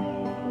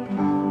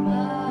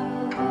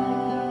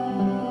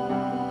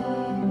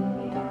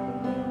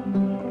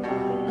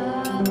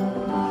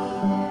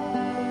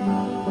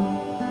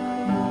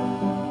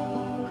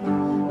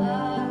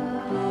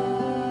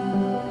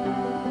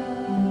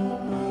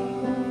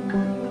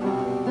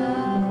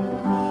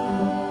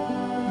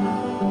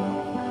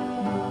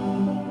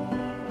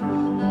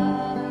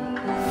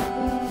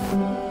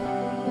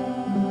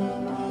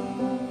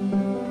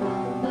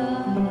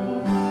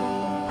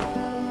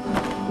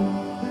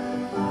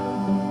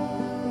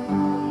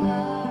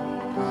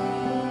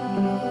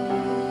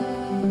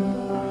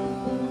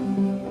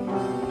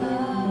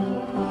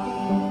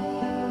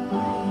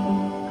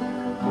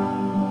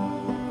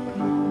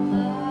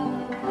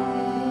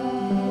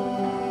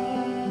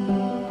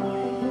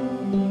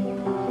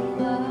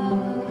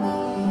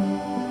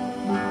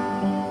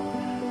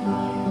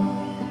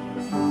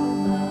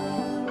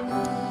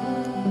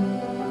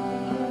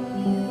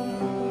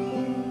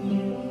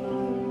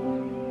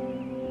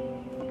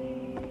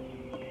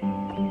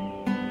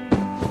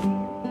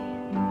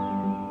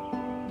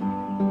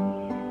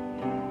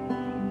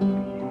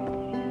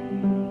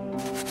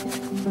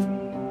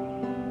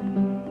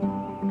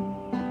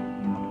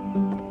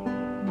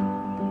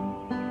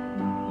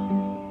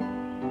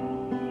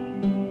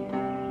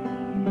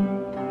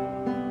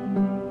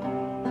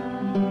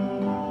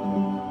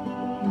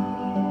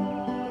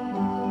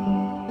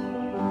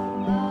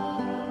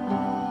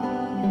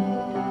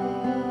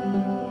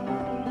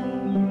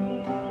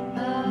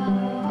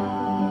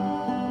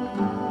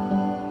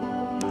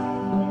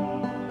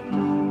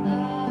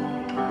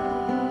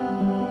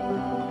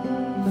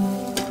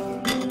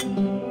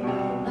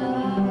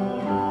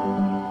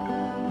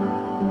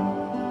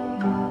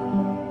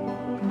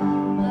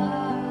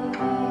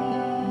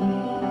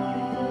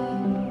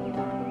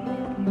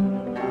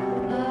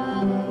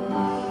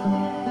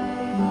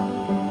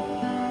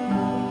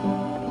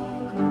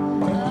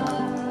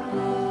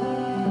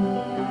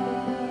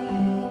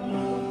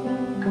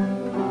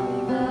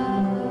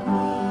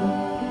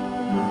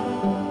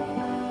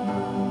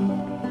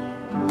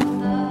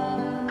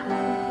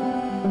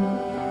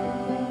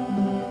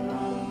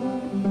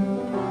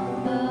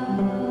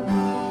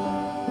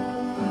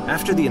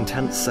 After the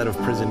intense set of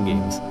prison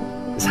games,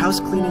 this house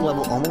cleaning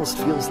level almost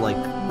feels like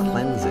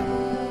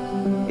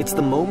cleansing. It's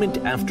the moment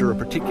after a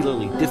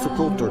particularly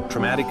difficult or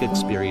traumatic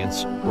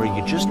experience where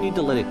you just need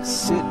to let it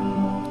sit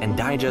and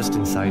digest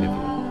inside of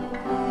you,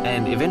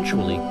 and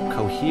eventually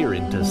cohere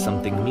into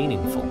something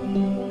meaningful.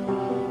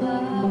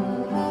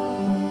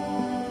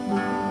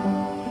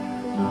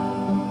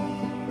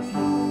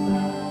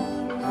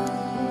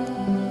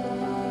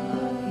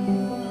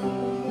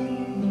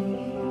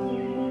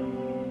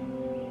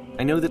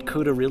 I know that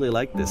Coda really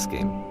liked this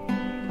game.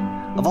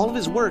 Of all of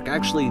his work,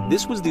 actually,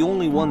 this was the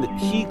only one that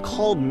he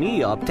called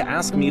me up to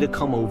ask me to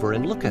come over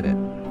and look at it.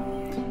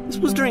 This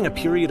was during a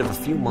period of a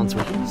few months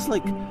where he was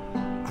like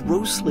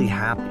grossly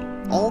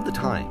happy all the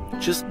time,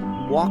 just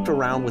walked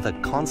around with a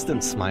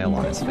constant smile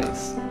on his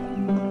face.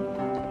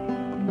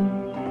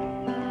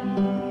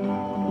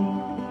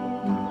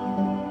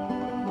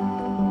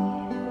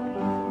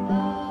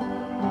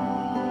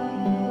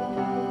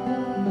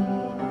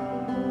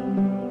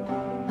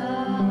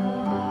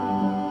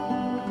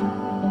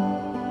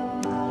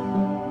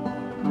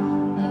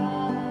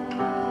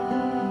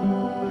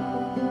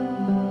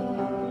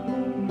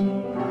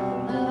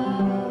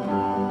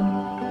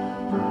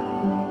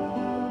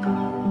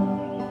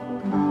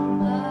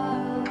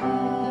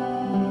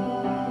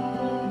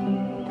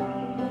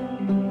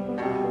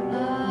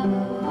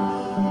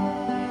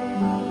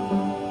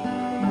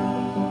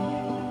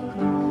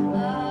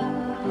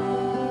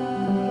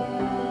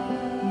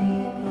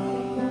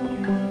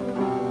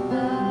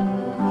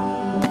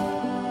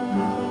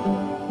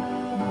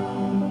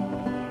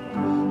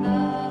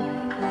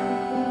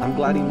 I'm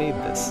glad he made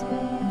this.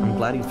 I'm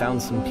glad he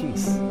found some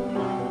peace.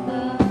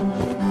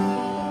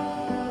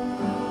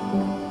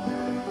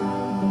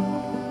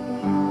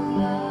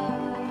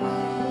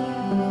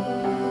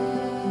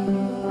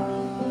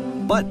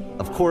 But,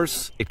 of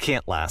course, it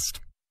can't last.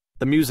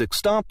 The music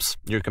stops,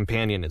 your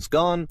companion is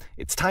gone,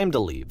 it's time to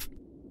leave.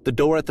 The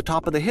door at the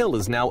top of the hill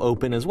is now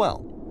open as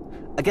well.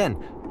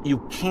 Again,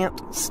 you can't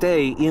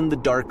stay in the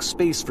dark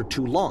space for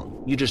too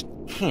long. You just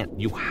can't.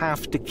 You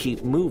have to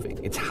keep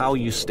moving. It's how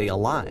you stay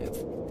alive.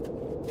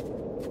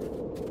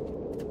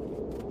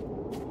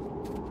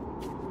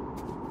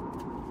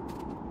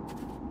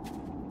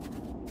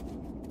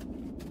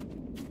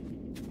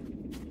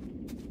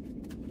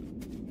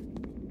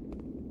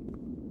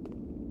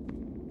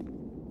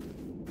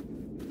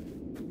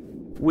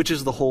 Which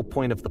is the whole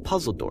point of the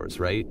puzzle doors,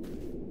 right?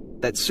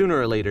 That sooner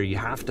or later you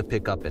have to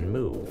pick up and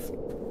move.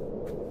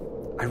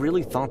 I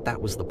really thought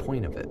that was the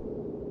point of it.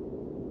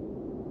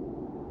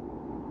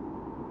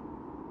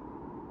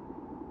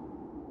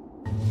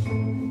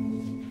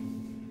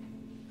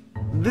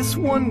 This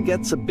one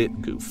gets a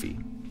bit goofy.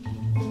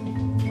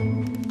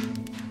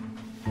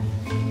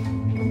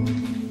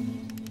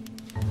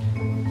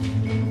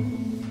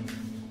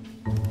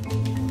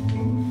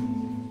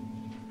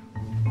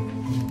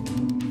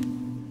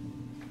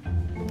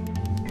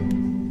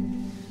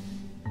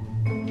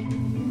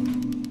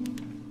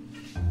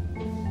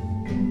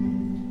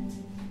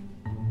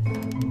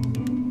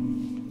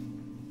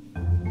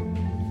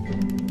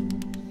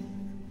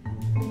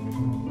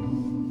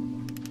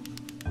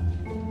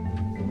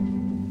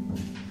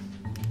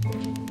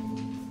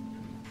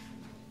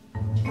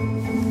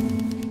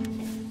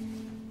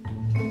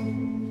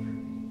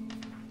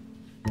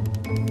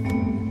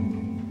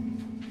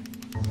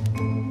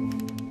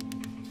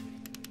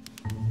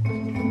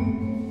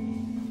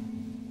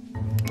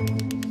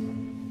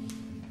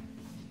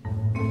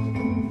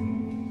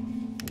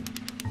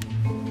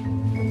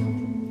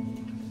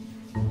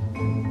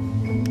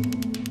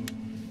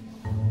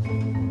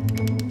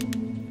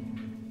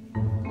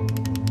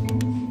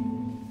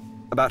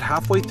 About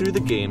halfway through the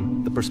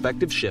game, the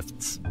perspective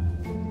shifts.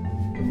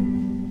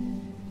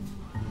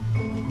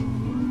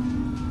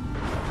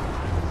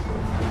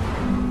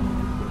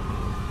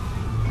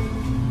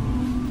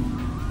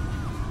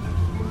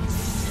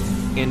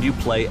 And you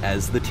play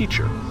as the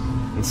teacher.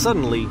 And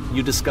suddenly,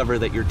 you discover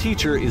that your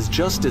teacher is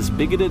just as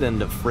bigoted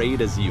and afraid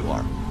as you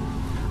are.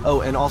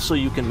 Oh, and also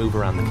you can move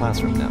around the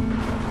classroom now.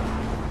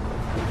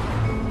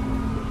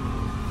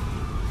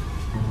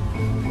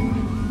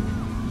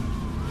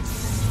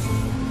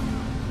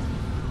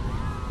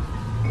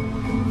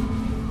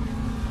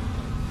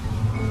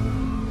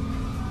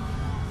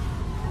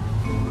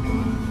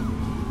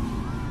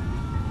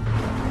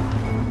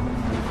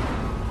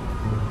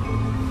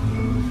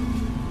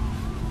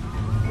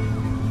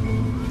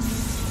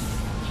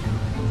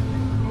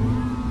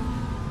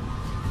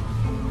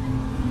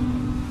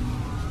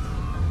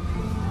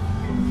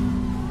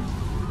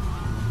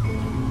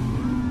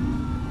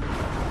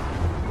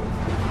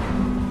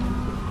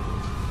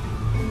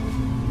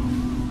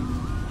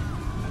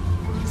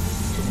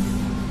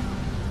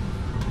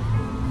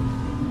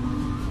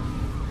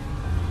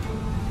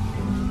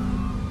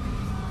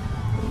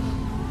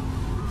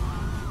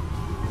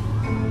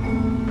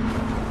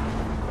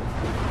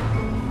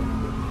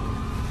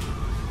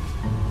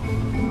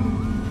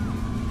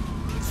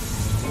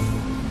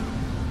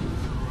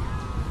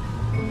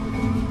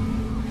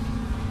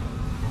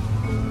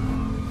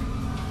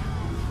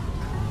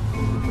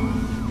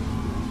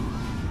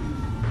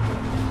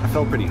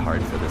 fell pretty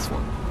hard for this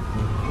one.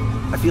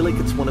 I feel like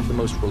it's one of the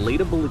most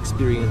relatable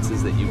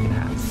experiences that you can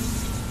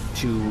have.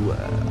 To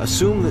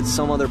assume that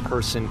some other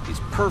person is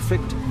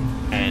perfect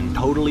and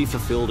totally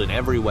fulfilled in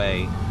every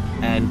way,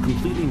 and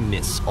completely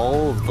miss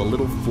all of the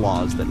little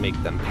flaws that make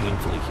them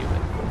painfully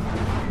human.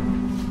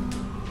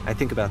 I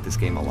think about this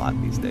game a lot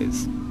these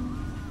days.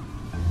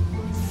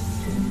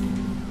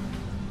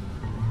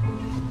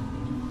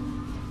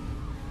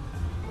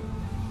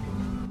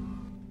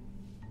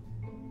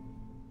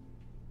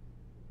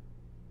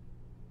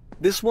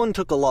 This one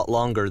took a lot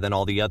longer than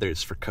all the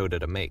others for Coda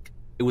to make.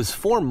 It was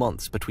 4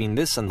 months between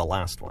this and the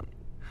last one.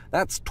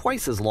 That's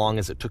twice as long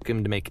as it took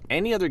him to make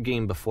any other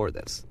game before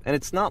this, and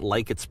it's not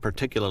like it's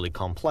particularly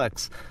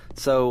complex,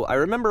 so I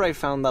remember I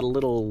found that a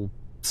little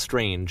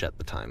strange at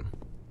the time.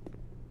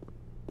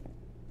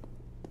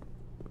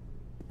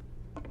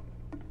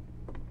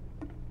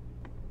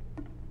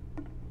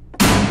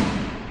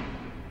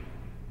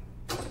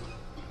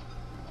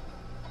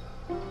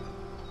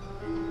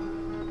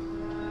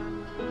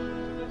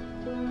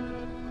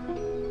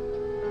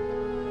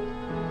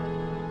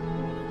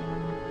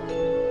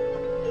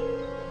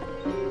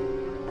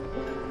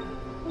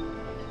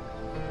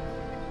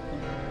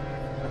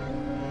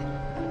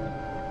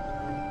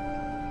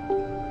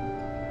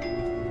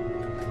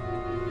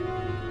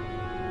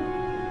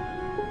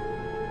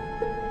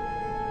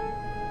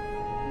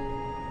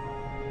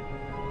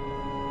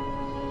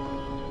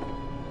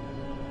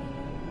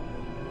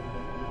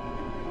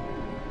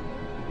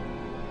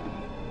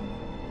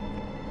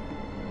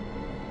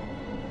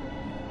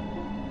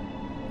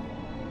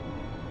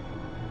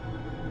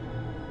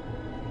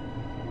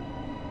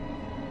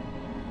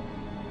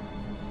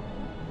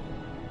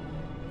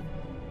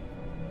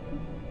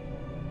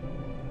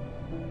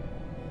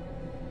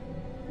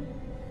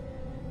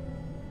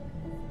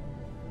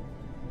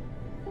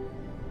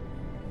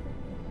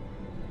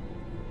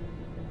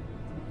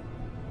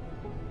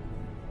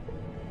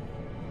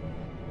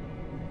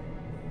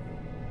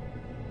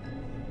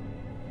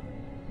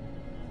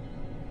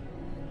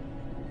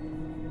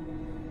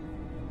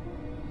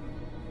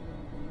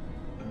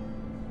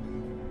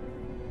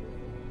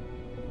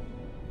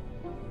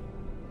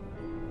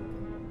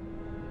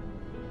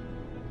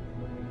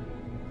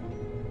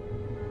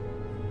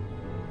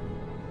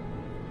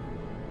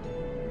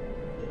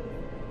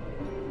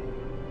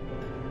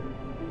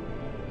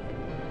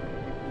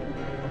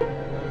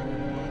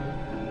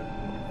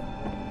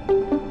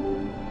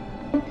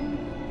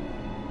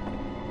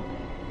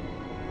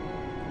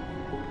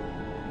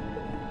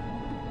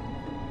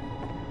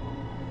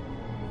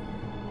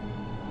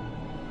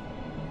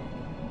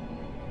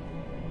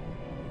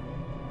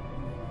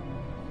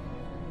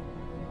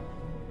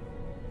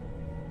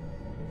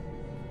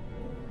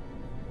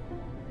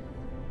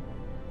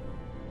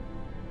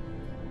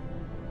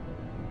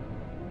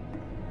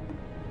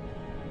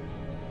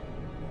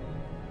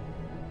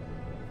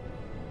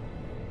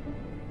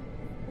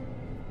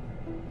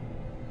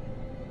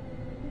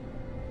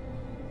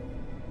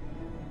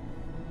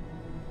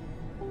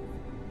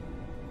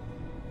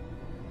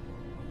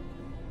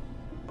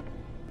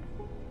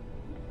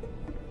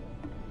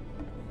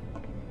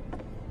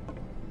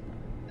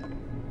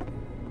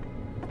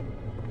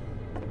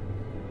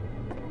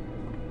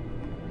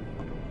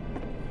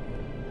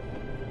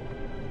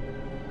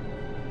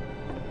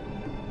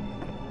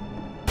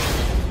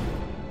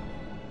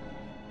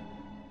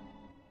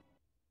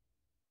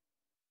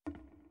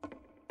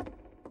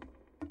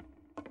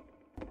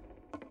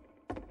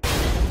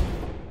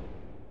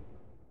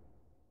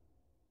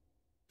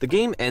 The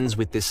game ends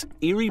with this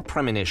eerie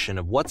premonition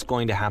of what's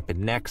going to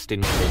happen next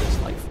in Coda's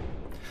life.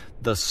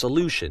 The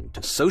solution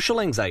to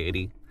social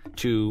anxiety,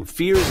 to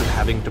fears of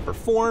having to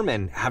perform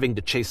and having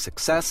to chase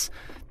success,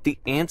 the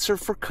answer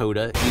for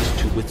Coda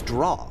is to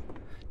withdraw,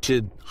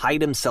 to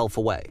hide himself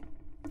away.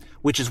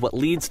 Which is what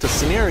leads to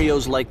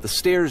scenarios like the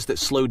stairs that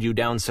slowed you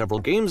down several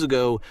games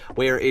ago,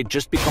 where it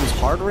just becomes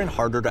harder and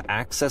harder to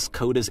access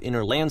Coda's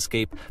inner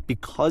landscape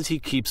because he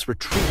keeps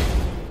retreating.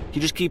 He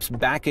just keeps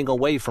backing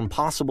away from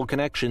possible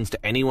connections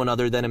to anyone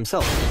other than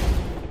himself.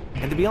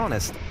 And to be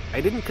honest,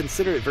 I didn't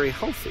consider it very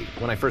healthy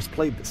when I first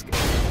played this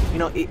game. You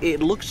know,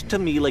 it looked to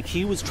me like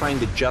he was trying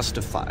to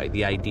justify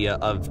the idea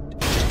of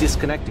just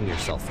disconnecting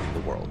yourself from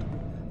the world.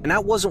 And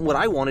that wasn't what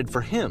I wanted for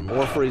him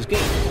or for his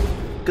game.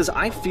 Because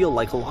I feel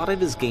like a lot of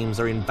his games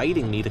are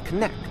inviting me to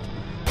connect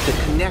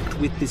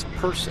with this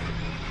person,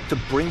 to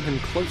bring him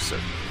closer.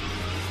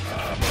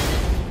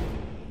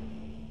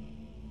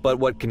 But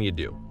what can you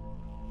do?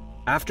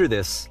 After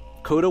this,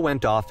 Coda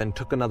went off and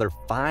took another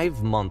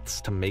 5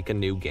 months to make a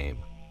new game.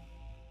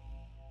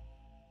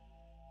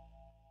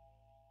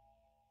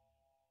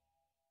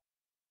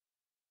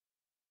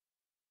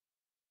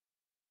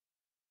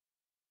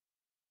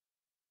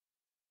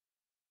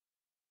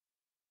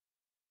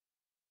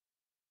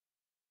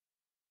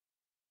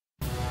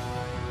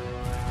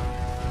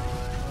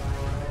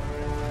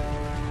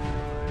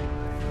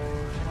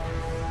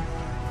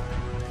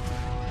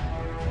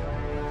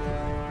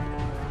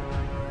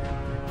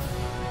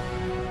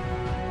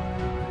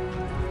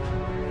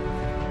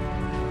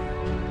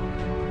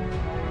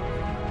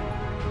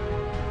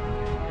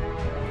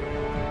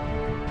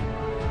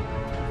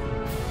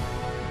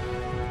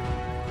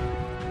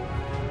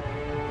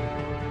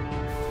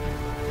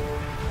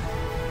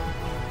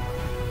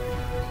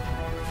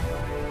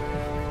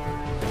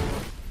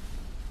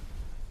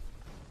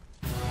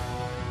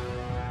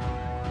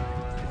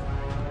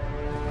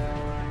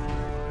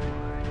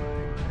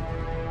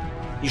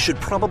 You should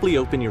probably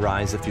open your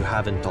eyes if you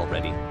haven't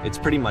already. It's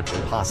pretty much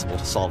impossible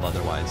to solve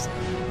otherwise.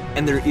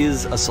 And there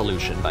is a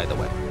solution, by the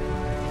way.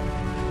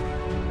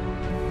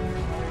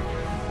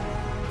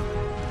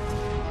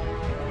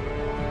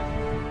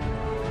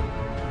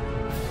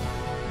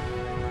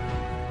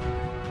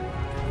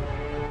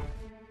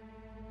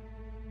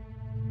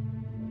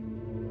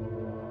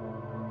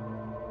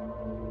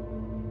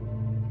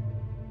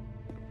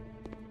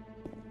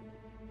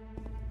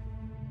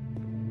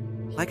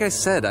 Like I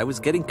said, I was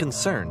getting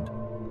concerned.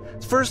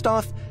 First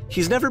off,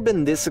 he's never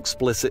been this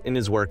explicit in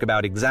his work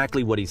about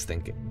exactly what he's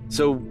thinking.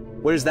 So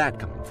where's that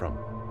coming from?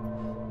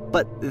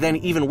 But then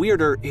even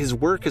weirder, his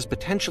work has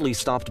potentially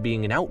stopped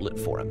being an outlet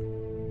for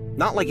him.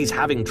 Not like he's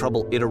having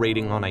trouble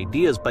iterating on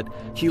ideas, but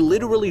he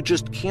literally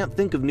just can't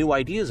think of new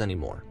ideas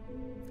anymore.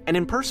 And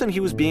in person, he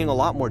was being a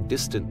lot more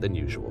distant than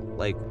usual.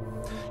 Like,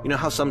 you know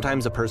how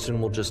sometimes a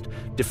person will just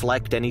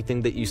deflect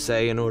anything that you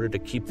say in order to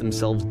keep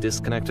themselves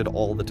disconnected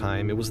all the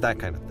time? It was that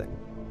kind of thing.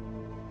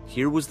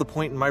 Here was the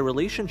point in my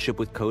relationship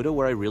with Coda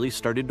where I really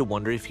started to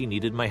wonder if he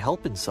needed my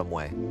help in some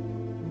way.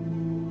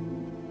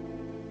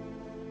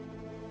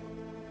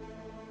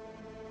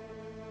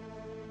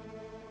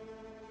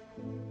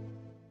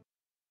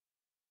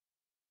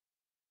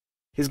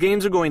 His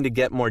games are going to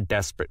get more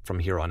desperate from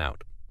here on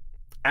out.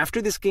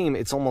 After this game,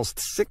 it's almost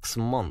 6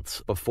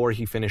 months before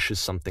he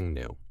finishes something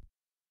new.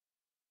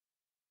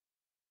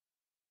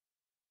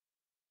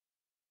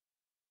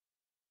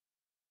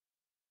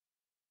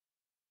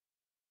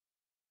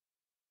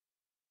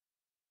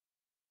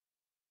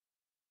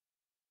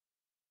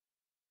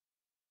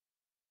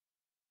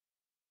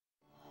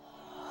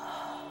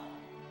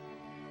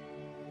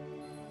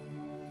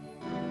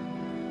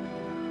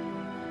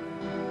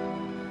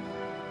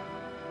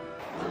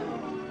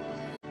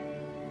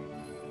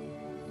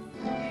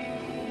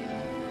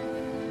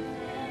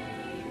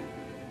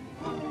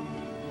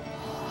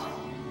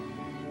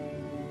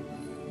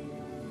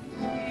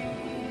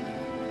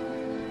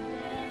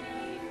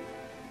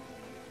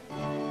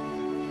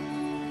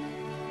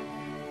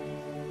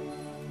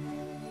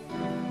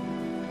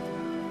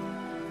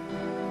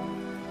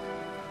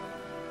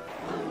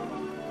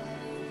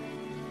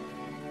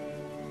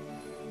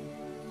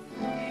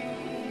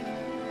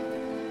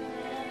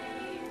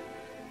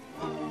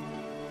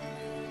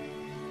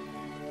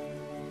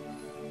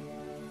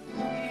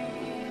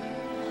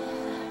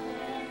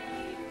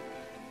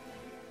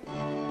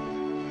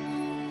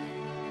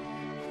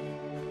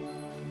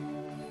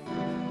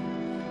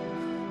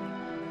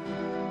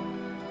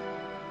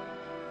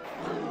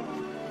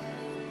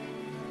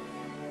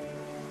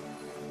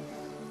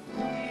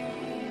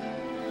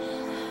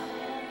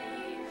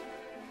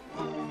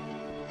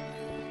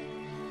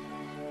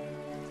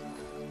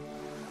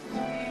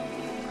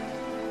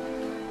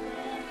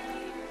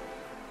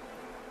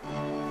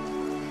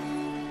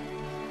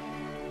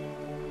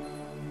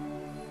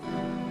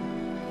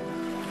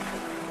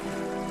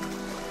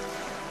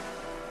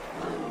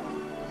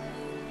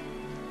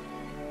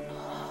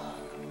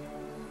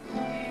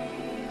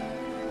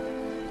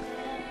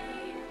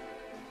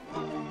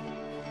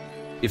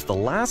 If the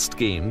last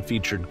game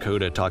featured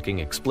Coda talking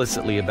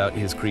explicitly about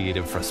his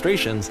creative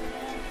frustrations,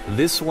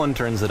 this one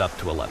turns it up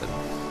to 11.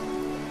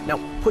 Now,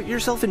 put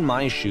yourself in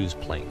my shoes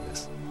playing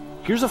this.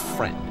 Here's a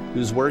friend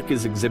whose work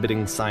is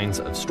exhibiting signs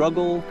of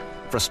struggle,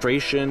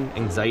 frustration,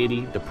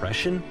 anxiety,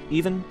 depression,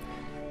 even.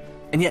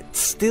 And yet,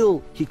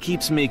 still, he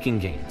keeps making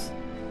games.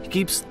 He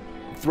keeps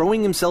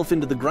throwing himself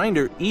into the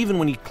grinder even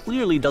when he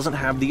clearly doesn't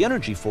have the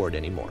energy for it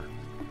anymore.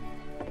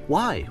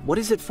 Why? What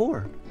is it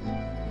for?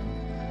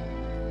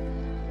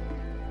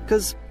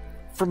 Because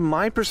from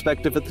my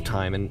perspective at the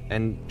time,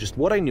 and just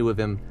what I knew of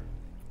him,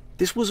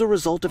 this was a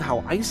result of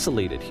how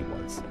isolated he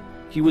was.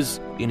 He was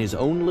in his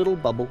own little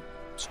bubble,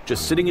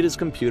 just sitting at his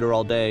computer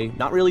all day,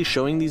 not really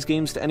showing these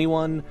games to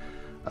anyone,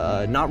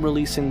 not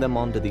releasing them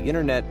onto the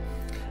internet,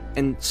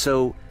 and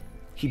so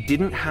he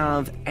didn't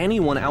have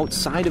anyone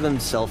outside of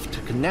himself to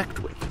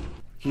connect with.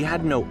 He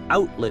had no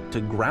outlet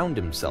to ground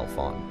himself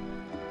on.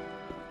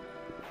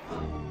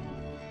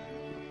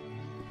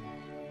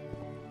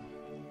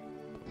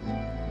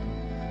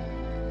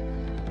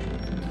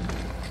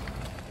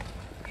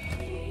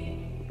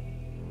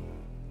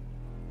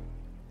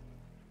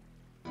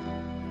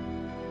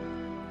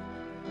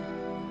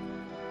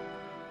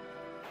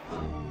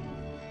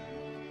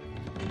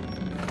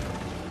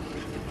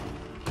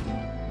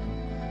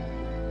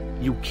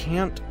 You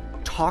can't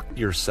talk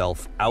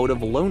yourself out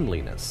of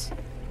loneliness.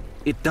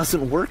 It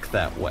doesn't work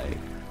that way.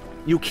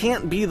 You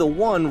can't be the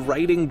one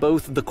writing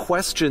both the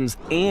questions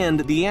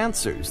and the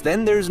answers.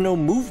 Then there's no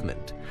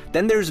movement.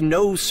 Then there's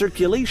no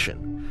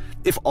circulation.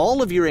 If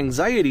all of your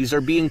anxieties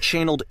are being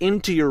channeled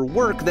into your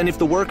work, then if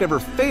the work ever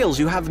fails,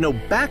 you have no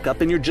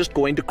backup and you're just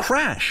going to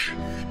crash.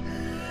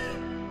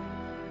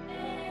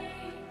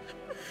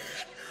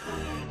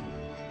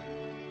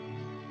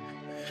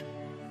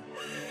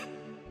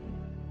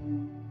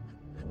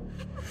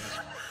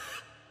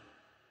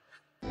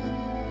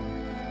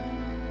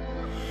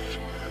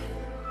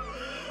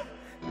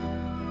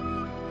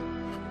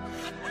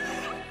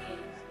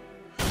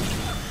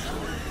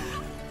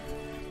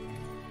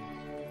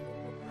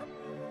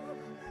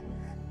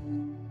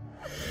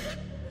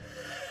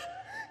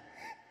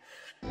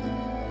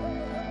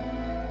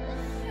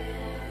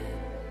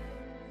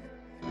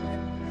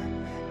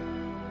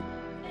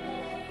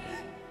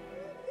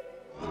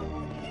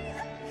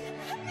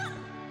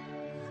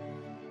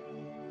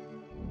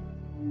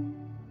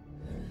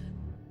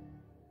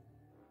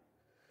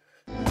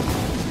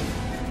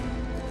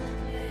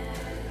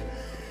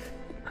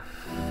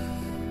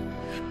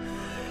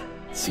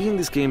 Seeing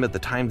this game at the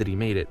time that he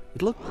made it,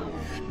 it looked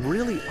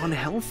really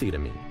unhealthy to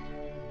me.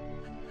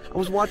 I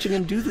was watching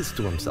him do this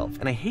to himself,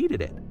 and I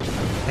hated it.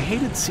 I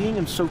hated seeing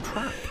him so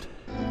trapped.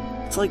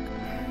 It's like,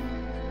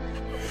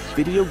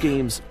 video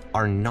games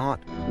are not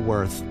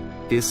worth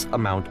this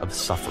amount of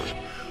suffering.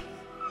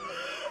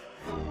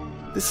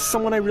 This is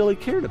someone I really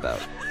cared about.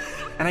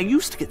 And I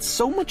used to get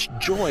so much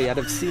joy out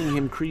of seeing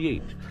him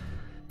create.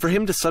 For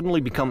him to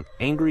suddenly become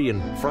angry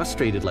and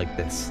frustrated like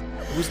this,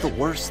 it was the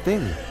worst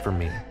thing for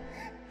me.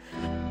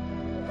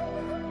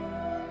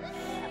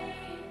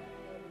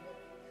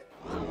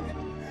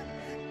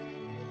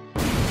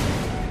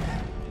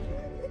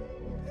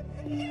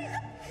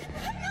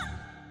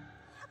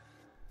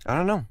 I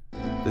don't know.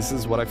 This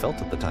is what I felt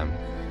at the time.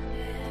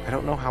 I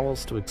don't know how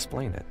else to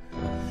explain it.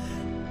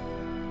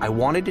 I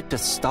wanted it to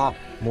stop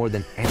more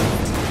than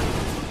anything.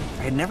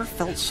 I had never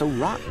felt so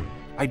rotten.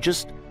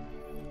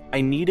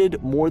 I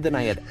needed more than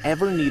I had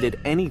ever needed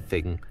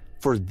anything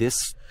for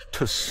this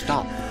to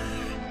stop.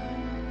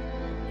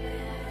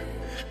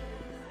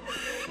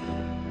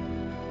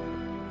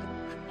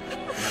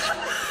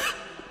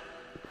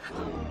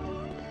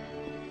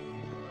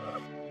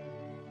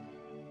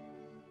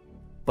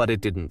 But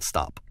it didn't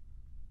stop.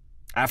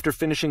 After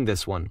finishing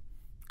this one,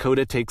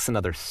 Coda takes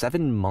another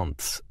 7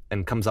 months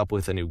and comes up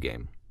with a new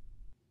game.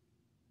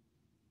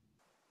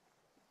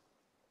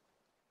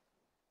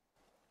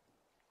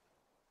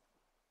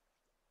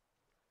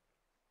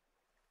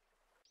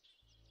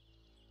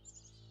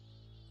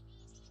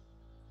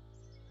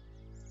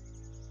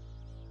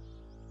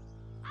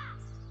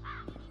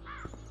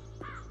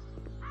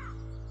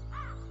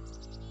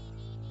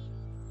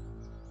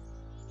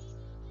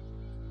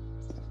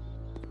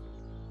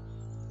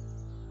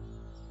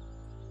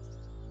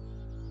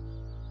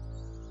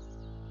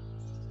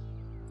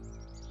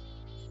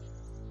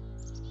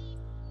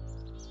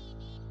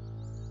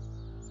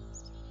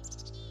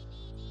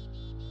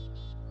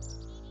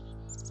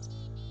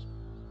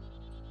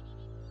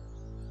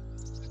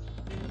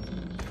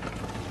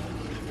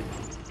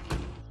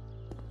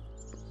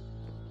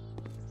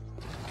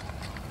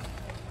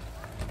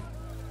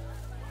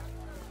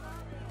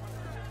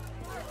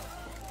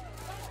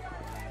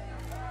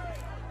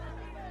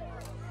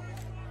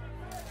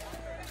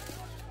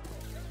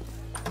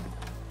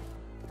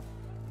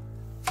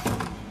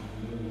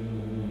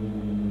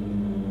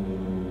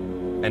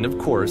 And of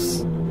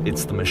course,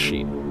 it's the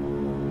machine.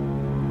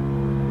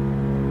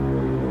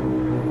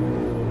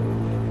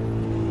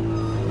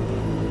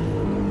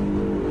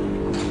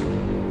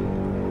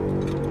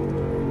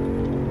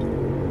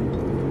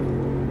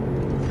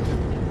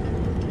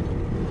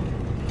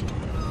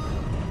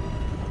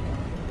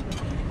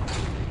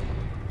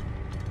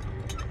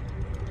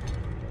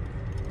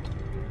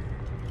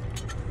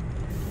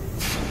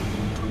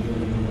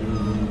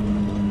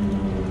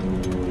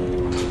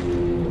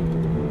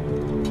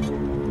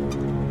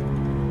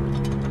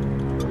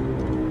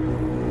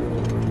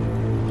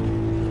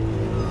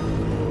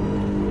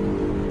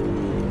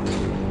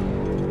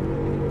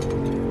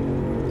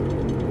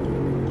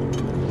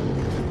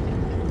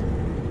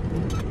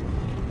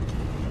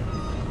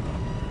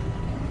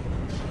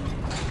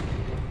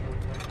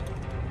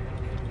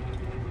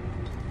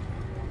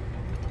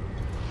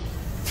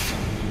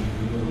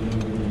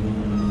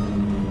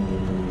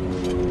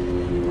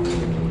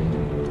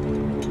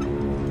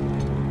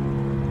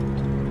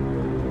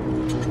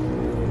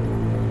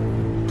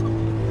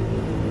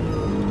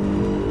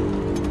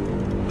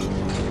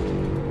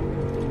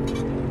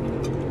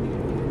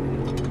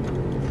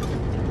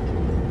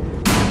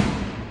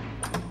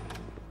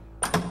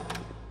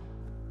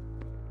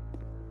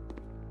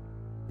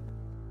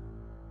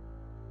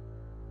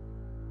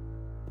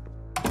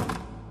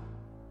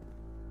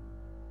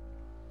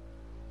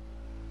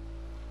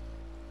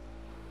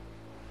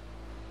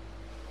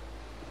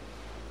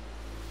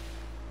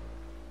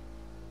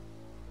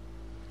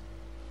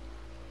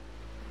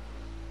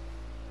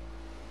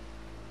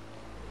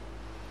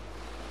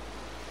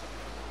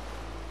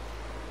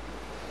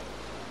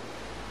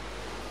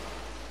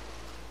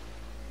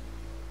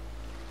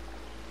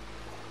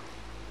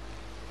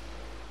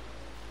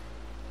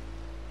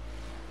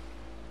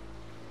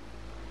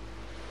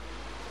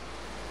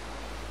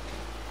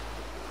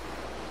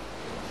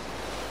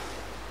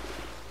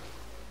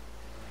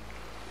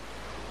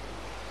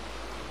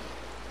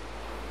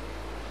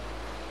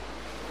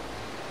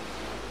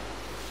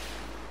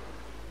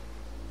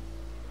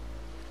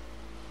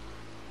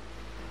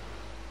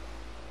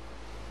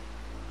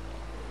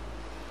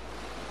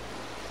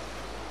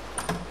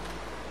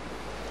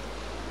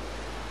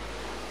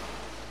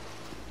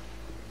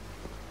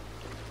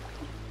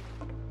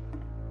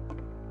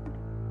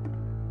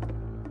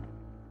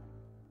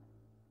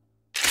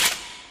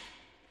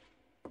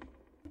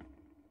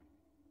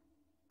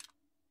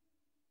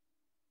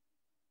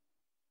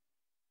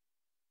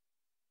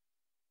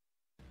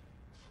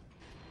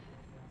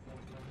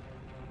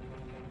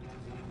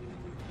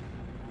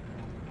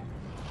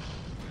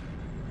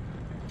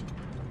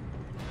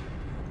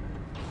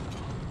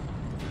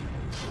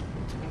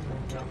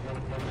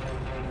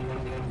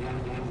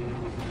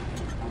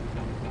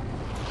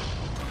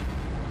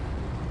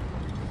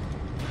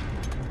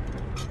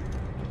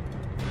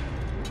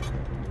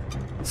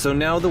 So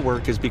now the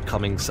work is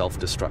becoming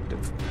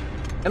self-destructive.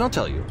 And I'll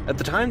tell you, at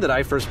the time that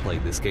I first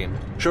played this game,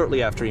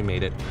 shortly after he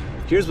made it,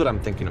 here's what I'm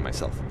thinking to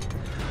myself.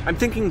 I'm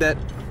thinking that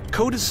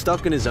code is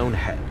stuck in his own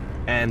head,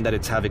 and that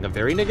it's having a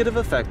very negative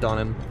effect on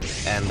him,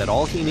 and that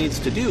all he needs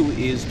to do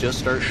is just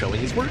start showing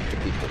his work to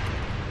people,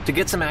 to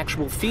get some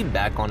actual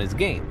feedback on his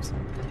games.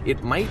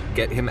 It might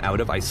get him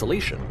out of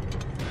isolation.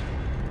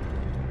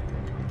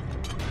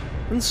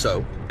 And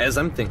so, as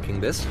I'm thinking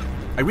this,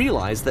 I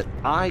realize that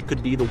I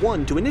could be the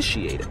one to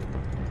initiate it.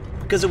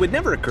 Because it would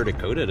never occur to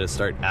Coda to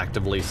start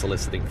actively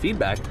soliciting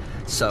feedback,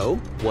 so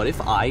what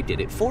if I did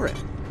it for him?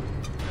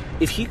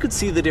 If he could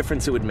see the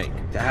difference it would make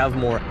to have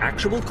more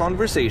actual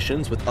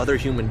conversations with other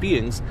human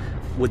beings,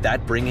 would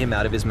that bring him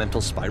out of his mental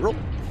spiral?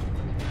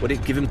 Would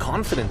it give him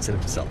confidence in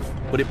himself?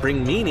 Would it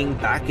bring meaning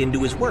back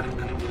into his work?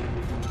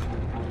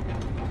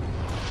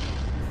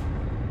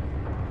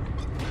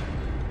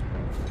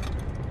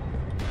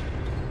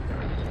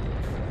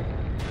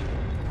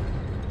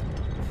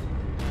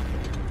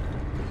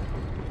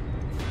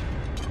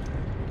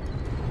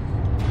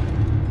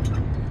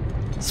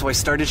 So I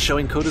started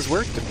showing Coda's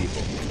work to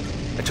people.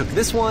 I took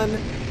this one,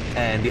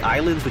 and the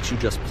islands which you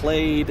just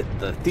played,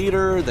 the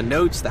theater, the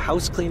notes, the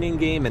house cleaning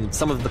game, and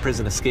some of the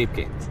prison escape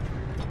games.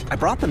 I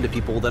brought them to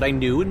people that I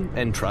knew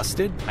and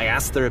trusted. I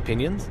asked their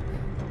opinions.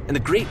 And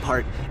the great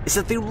part is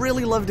that they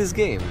really loved his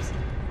games.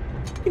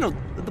 You know,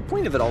 the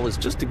point of it all is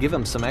just to give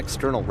him some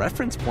external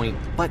reference point,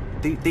 but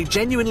they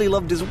genuinely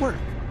loved his work.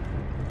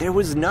 There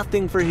was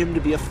nothing for him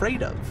to be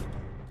afraid of.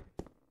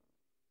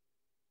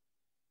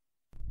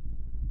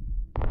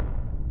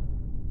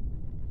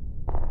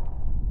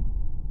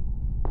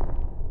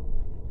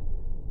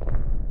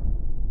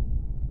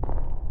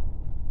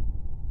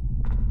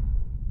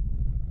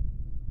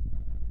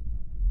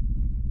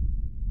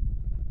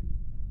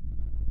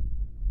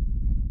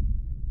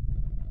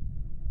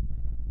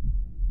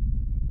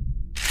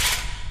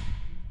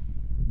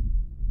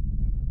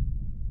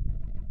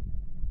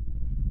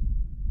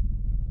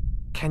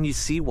 Can you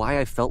see why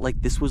I felt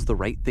like this was the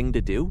right thing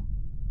to do?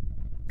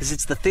 Because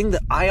it's the thing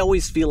that I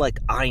always feel like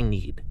I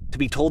need, to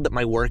be told that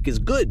my work is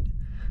good,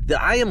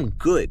 that I am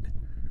good.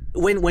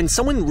 When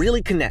someone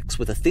really connects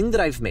with a thing that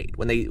I've made,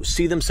 when they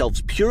see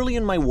themselves purely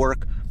in my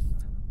work,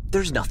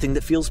 there's nothing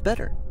that feels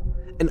better.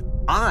 And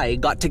I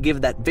got to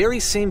give that very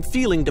same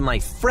feeling to my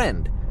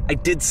friend. I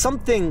did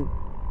something...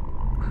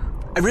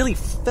 I really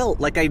felt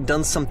like I'd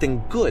done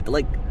something good,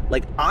 like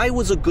I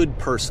was a good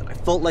person. I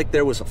felt like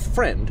there was a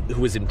friend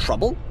who was in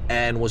trouble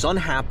and was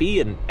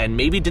unhappy and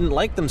maybe didn't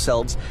like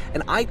themselves,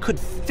 and I could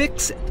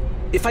fix it.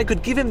 If I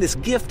could give him this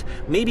gift,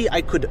 maybe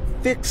I could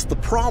fix the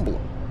problem.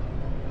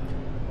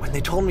 When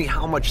they told me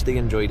how much they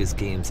enjoyed his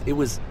games, it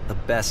was the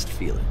best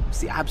feeling. It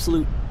was the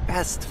absolute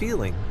best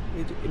feeling.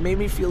 It made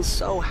me feel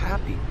so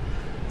happy.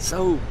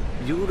 So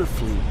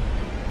beautifully,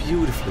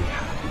 beautifully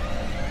happy.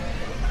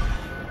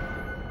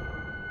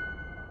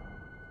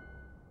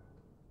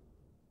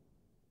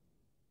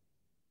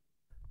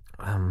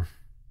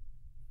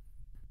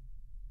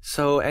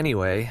 So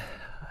anyway,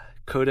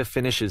 Coda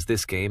finishes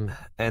this game,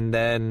 and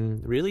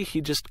then really he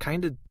just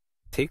kind of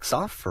takes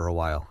off for a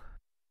while.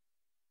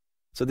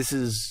 So this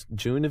is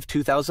June of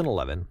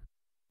 2011,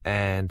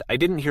 and I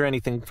didn't hear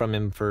anything from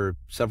him for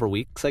several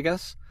weeks, I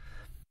guess.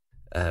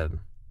 And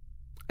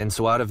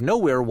so out of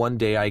nowhere, one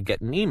day I get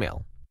an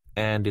email,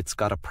 and it's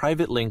got a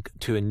private link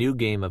to a new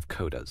game of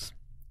Coda's.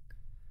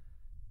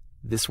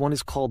 This one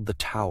is called The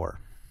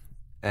Tower,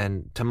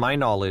 and to my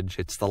knowledge,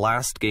 it's the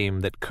last game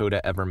that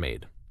Coda ever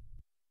made.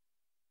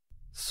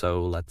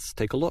 So let's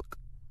take a look.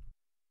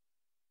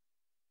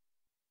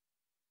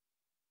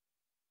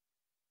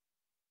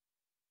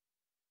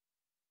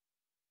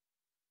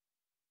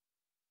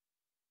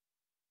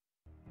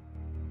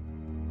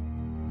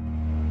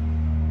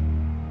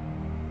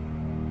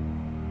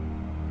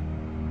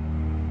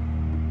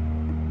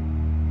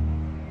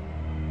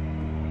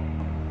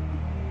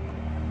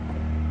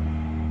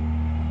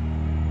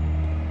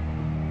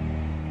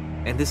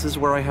 And this is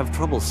where I have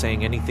trouble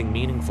saying anything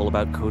meaningful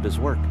about Coda's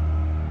work.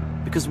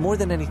 Because more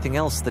than anything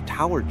else, the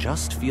tower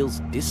just feels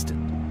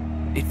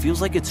distant. It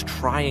feels like it's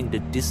trying to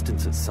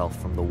distance itself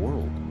from the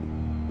world.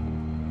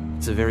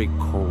 It's a very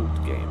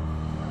cold game.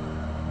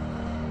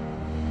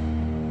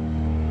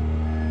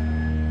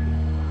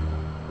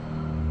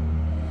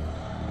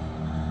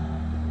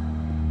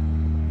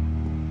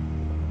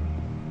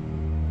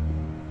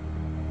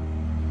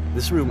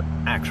 This room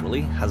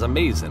actually has a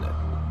maze in it.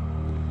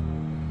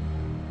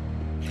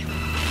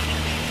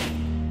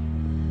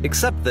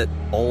 Except that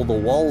all the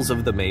walls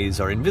of the maze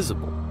are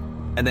invisible.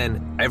 And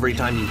then every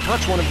time you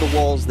touch one of the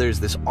walls, there's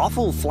this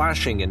awful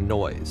flashing and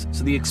noise,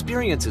 so the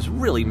experience is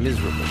really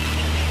miserable.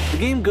 The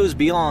game goes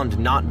beyond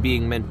not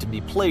being meant to be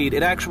played,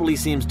 it actually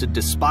seems to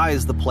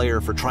despise the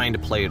player for trying to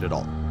play it at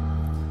all.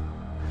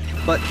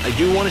 But I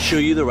do want to show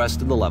you the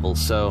rest of the level,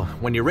 so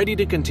when you're ready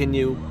to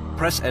continue,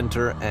 press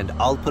enter and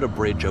I'll put a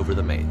bridge over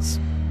the maze.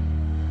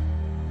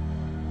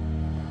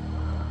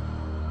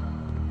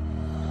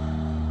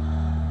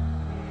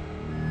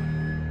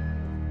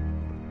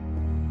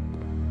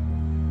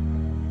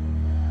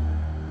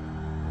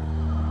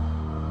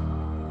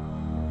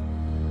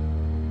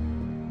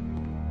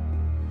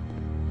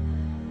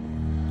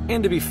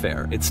 And to be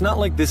fair, it's not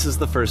like this is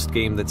the first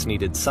game that's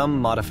needed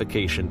some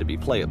modification to be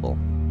playable.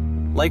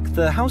 Like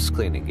the house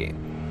cleaning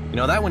game. You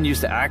know, that one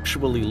used to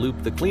actually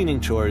loop the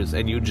cleaning chores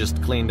and you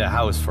just cleaned a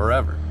house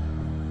forever.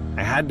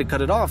 I had to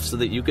cut it off so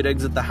that you could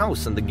exit the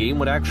house and the game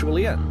would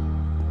actually end.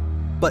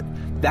 But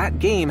that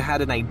game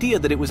had an idea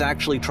that it was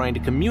actually trying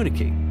to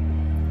communicate.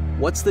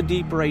 What's the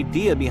deeper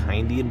idea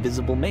behind the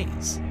invisible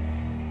maze?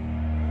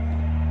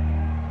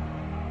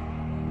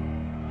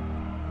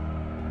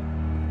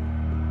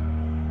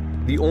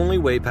 The only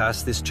way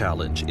past this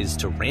challenge is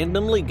to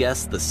randomly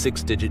guess the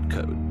 6-digit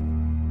code.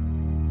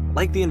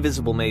 Like the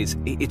invisible maze,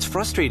 it's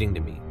frustrating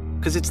to me,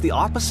 because it's the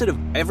opposite of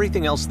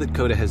everything else that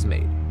Coda has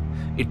made.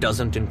 It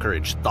doesn't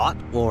encourage thought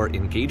or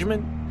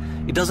engagement.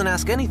 It doesn't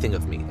ask anything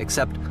of me,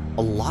 except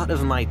a lot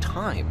of my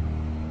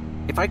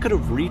time. If I could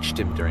have reached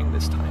him during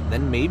this time,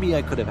 then maybe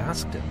I could have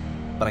asked him,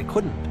 but I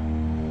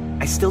couldn't.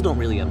 I still don't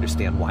really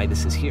understand why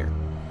this is here.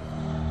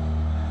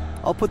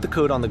 I'll put the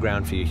code on the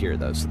ground for you here,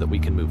 though, so that we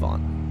can move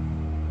on.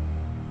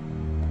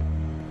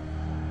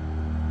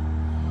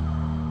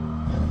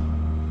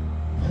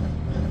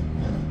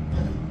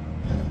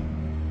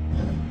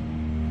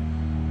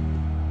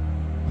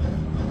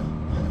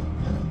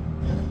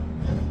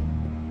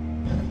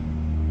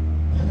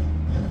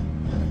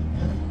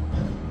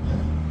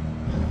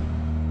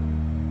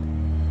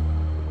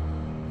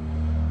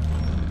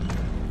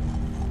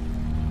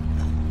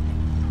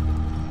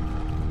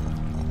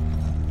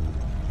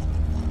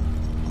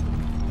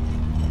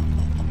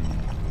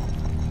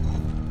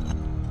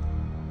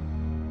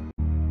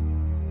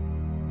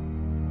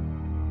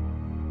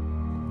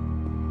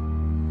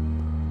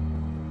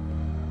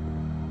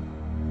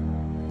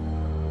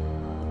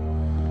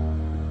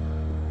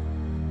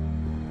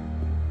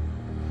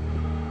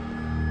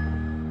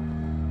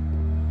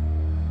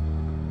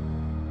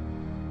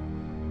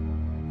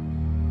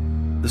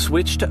 The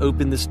switch to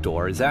open this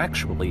door is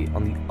actually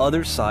on the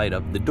other side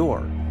of the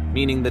door,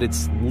 meaning that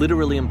it's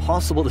literally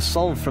impossible to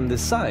solve from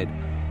this side.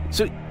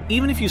 So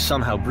even if you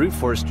somehow brute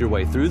forced your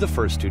way through the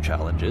first 2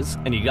 challenges,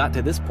 and you got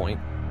to this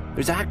point,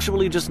 there's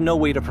actually just no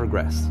way to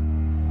progress.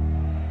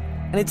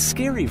 And it's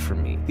scary for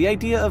me, the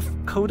idea of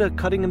Coda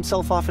cutting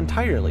himself off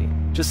entirely,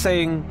 just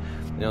saying,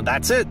 you know,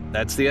 that's it,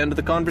 that's the end of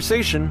the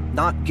conversation,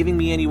 not giving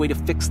me any way to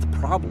fix the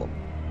problem.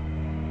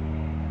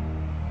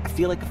 I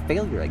feel like a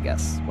failure, I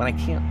guess, when I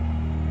can't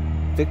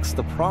fix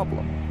the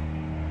problem.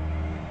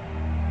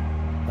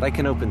 But I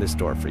can open this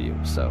door for you,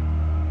 so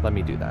let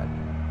me do that.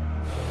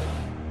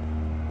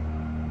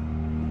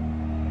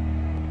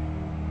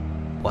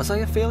 Was I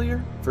a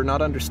failure for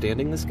not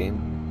understanding this game?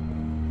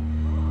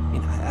 I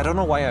mean, I don't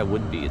know why I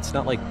would be. It's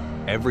not like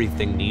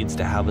everything needs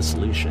to have a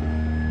solution,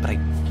 but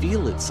I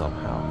feel it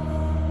somehow.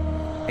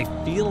 I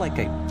feel like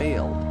I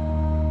failed,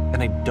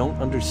 and I don't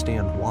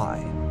understand why.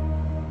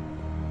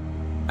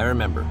 I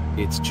remember,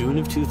 it's June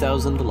of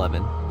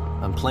 2011.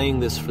 I'm playing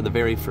this for the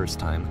very first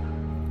time,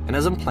 and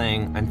as I'm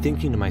playing, I'm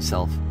thinking to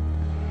myself,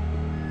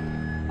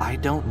 I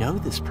don't know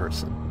this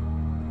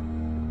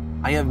person.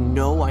 I have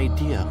no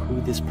idea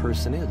who this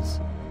person is.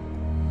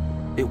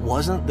 It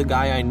wasn't the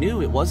guy I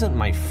knew, it wasn't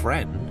my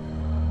friend.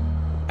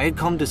 I had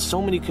come to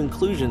so many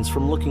conclusions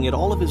from looking at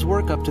all of his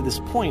work up to this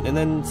point, and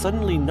then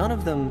suddenly none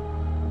of them...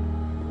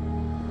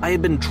 I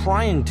had been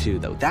trying to,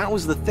 though, that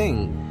was the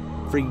thing.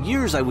 For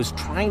years I was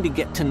trying to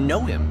get to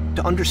know him,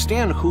 to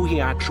understand who he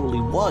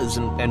actually was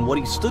and what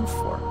he stood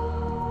for.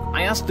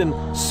 I asked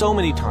him so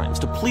many times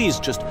to please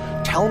just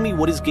tell me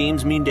what his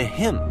games mean to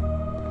him.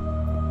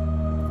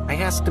 I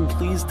asked him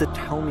please to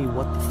tell me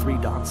what the 3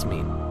 dots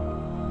mean.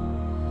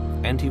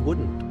 And he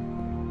wouldn't.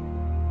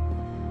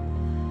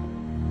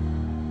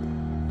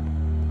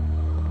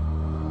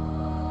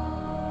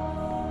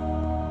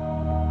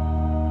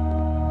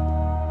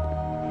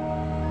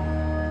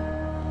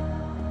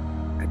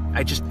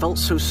 I just felt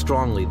so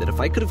strongly that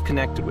if I could have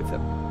connected with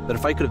him, that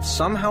if I could have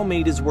somehow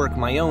made his work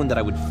my own, that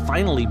I would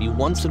finally be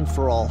once and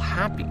for all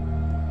happy.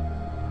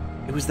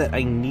 It was that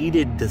I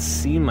needed to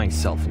see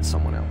myself in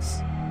someone else.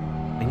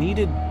 I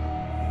needed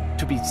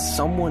to be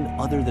someone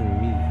other than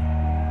me.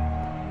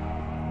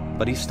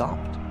 But he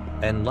stopped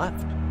and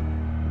left,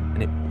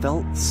 and it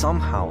felt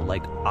somehow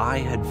like I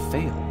had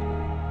failed.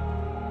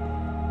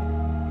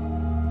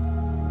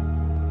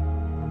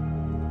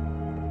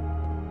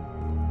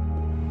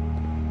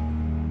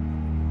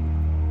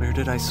 Where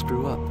did I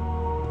screw up?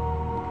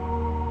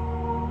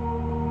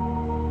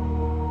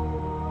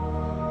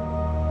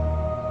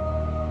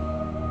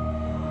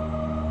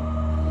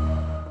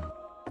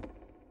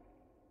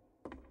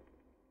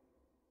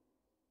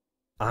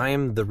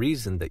 I'm the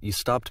reason that you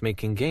stopped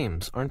making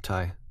games, aren't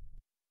I?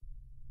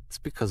 It's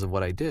because of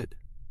what I did.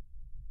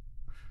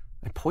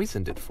 I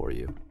poisoned it for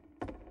you.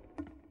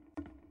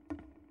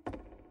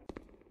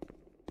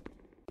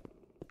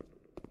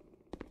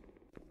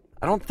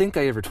 I don't think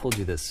I ever told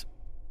you this,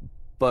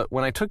 but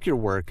when I took your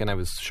work and I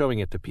was showing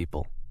it to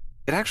people,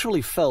 it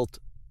actually felt...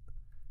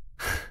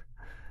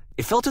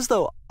 it felt as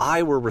though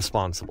I were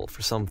responsible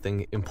for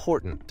something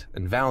important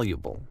and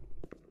valuable.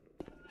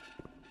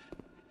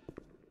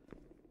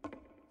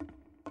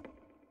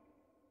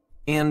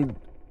 And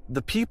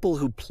the people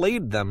who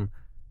played them,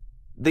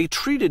 they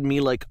treated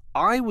me like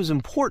I was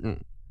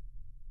important.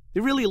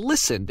 They really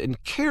listened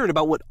and cared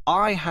about what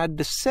I had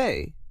to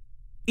say.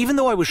 Even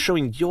though I was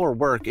showing your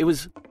work,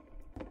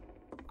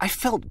 I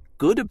felt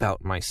good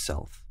about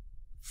myself.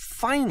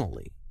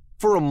 Finally.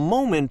 For a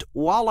moment,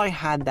 while I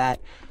had that,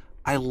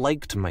 I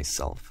liked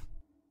myself.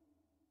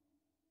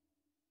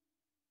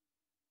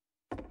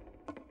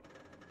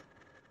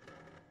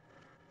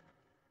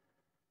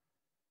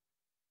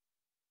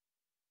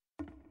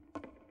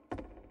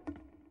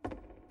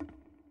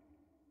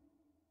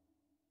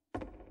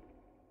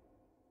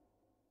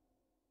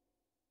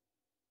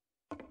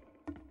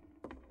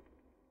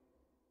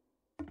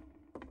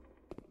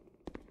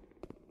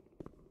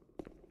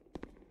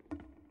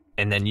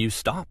 And then you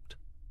stopped,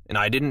 and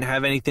I didn't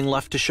have anything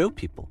left to show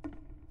people.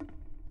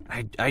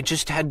 I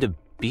just had to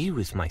be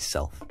with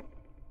myself.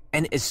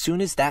 And as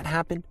soon as that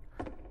happened,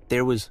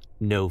 there was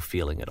no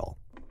feeling at all.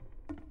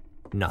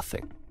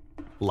 Nothing.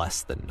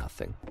 Less than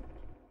nothing.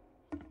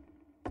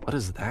 What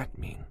does that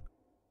mean?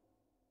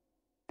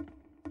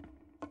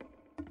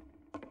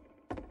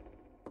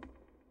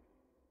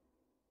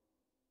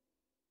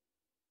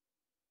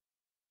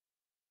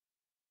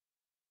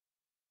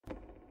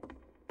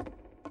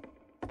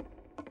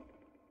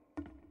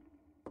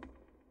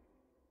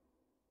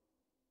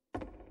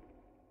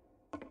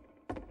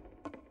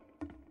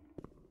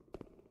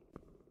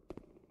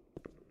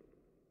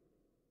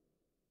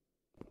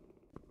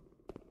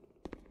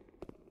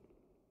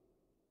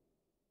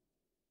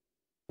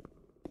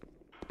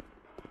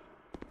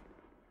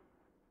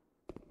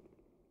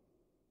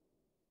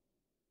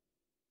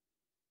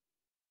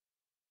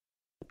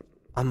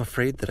 I'm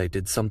afraid that I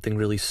did something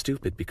really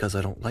stupid because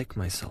I don't like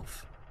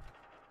myself.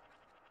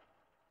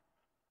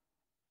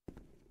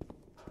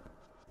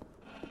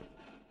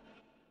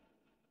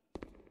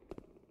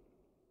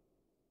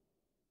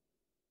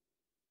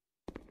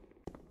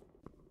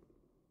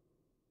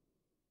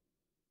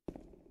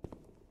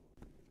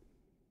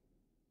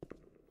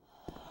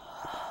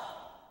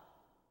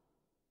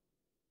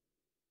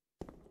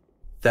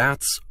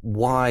 That's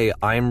why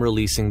I'm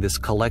releasing this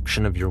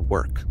collection of your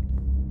work,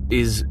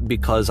 is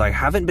because I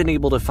haven't been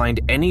able to find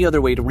any other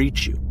way to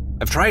reach you.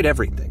 I've tried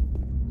everything.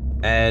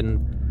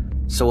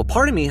 And so a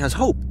part of me has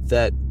hope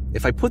that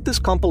if I put this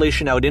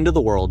compilation out into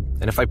the world,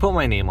 and if I put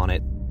my name on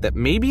it, that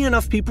maybe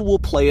enough people will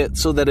play it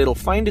so that it'll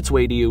find its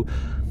way to you,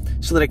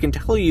 so that I can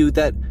tell you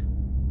that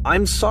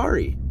I'm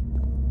sorry.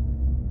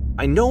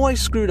 I know I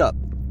screwed up.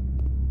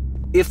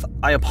 If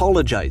I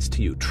apologize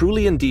to you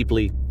truly and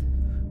deeply,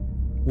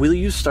 will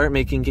you start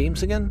making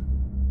games again?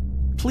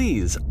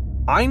 Please,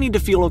 I need to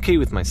feel okay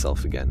with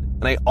myself again.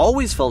 And I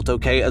always felt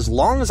okay as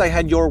long as I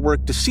had your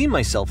work to see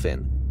myself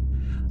in.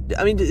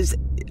 I mean, is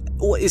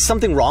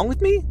something wrong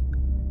with me?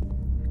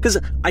 Because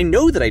I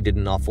know that I did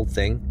an awful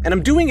thing, and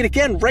I'm doing it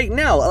again right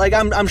now. Like,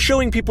 I'm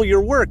showing people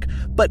your work,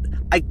 but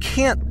I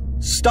can't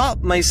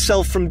stop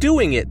myself from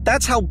doing it.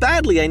 That's how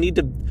badly I need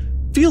to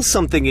feel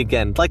something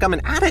again, like I'm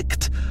an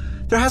addict.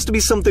 There has to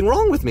be something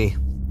wrong with me.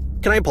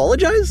 Can I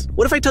apologize?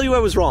 What if I tell you I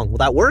was wrong? Will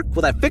that work?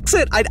 Will that fix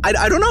it? I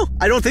don't know.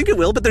 I don't think it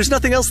will, but there's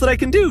nothing else that I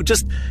can do.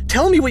 Just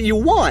tell me what you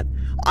want.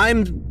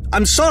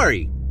 I'm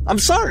sorry. I'm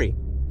sorry.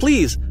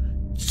 Please,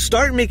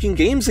 start making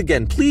games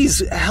again.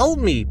 Please help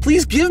me.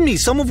 Please give me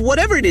some of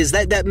whatever it is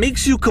that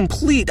makes you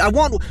complete. I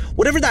want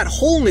whatever that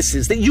wholeness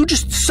is that you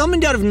just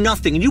summoned out of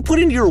nothing and you put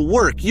into your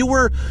work. You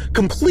were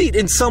complete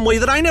in some way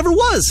that I never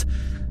was.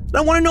 And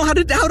I want to know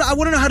I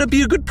want to know how to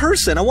be a good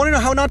person. I want to know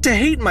how not to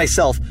hate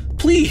myself.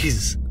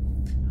 Please.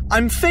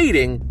 I'm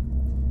fading,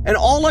 and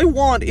all I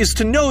want is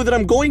to know that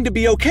I'm going to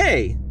be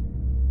okay.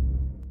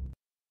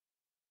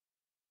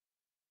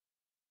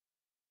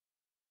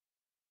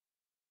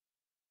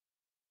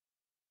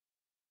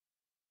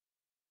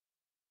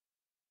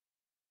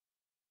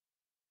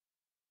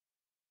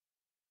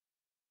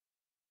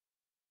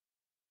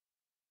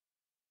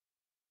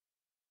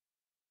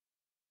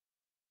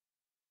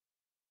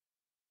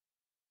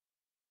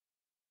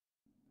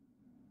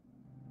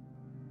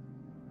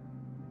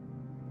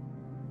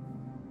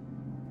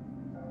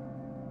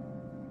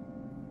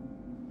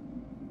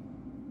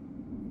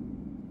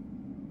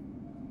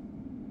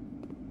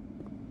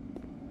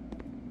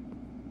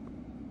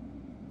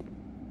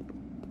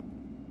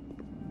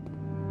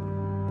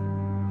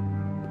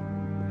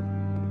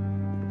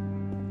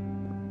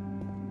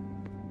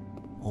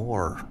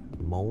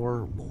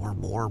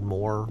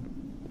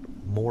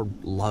 More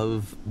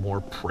love,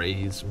 more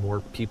praise,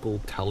 more people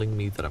telling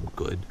me that I'm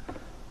good.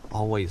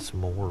 Always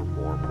more.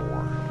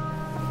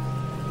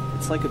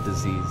 It's like a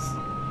disease.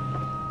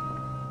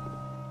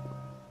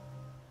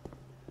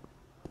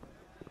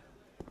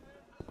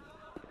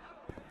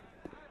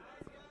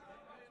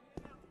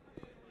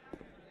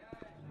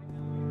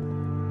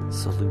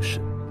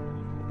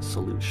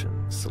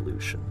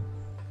 Solution.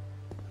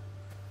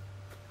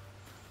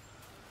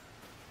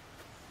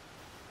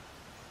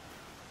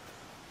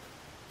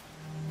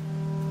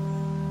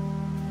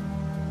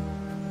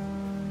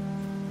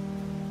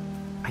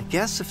 I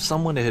guess if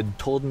someone had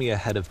told me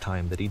ahead of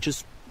time that he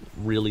just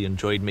really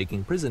enjoyed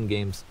making prison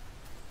games,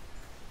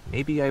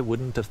 maybe I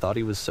wouldn't have thought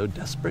he was so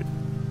desperate.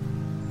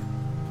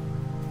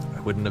 I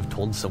wouldn't have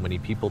told so many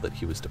people that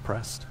he was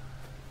depressed.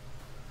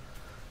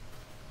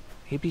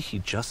 Maybe he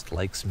just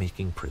likes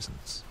making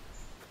prisons.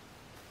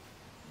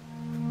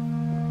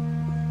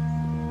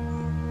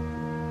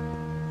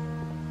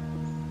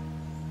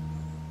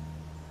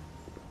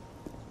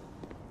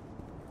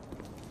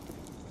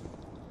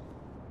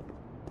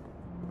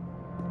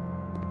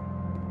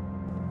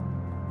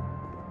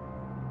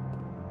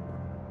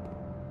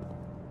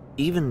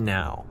 Even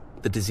now,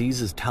 the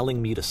disease is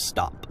telling me to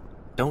stop.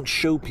 Don't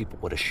show people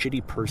what a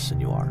shitty person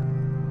you are.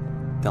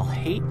 They'll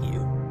hate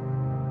you.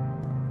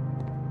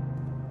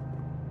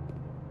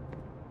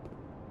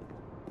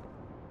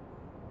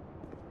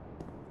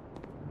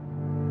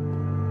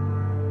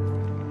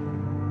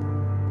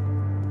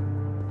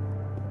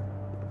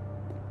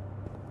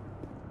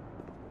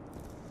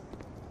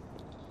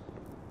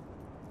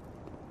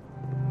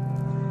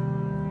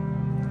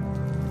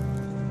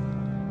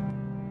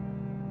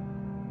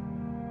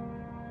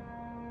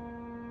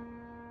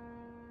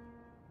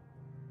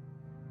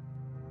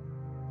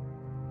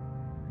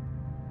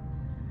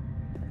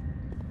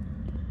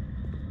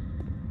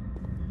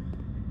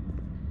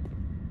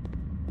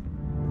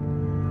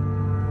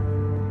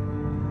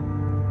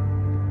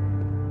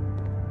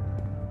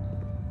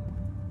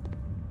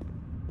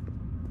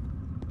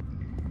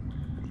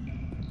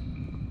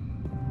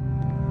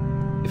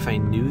 If I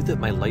knew that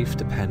my life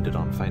depended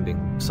on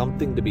finding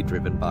something to be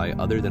driven by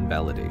other than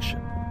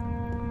validation,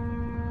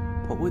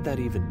 what would that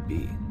even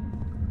be?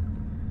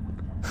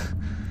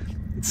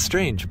 It's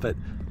strange, but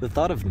the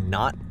thought of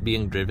not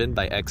being driven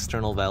by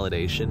external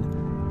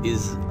validation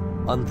is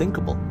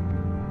unthinkable.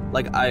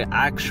 Like, I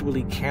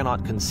actually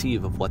cannot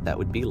conceive of what that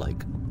would be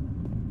like.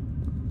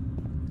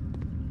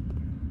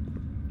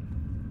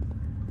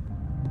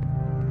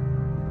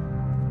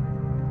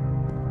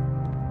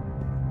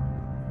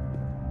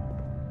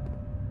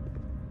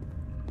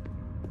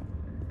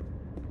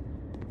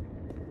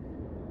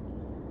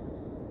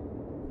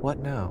 What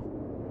now?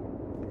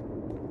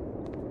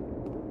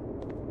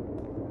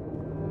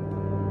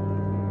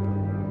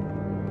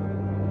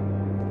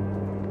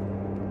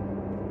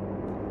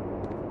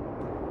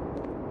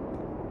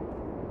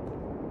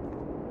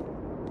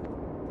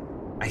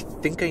 I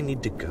think I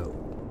need to go.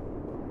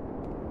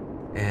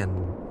 And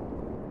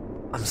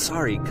I'm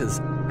sorry, because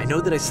I know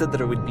that I said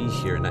that I would be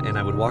here and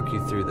I would walk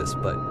you through this,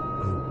 but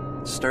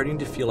I'm starting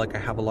to feel like I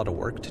have a lot of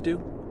work to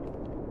do.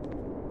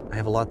 I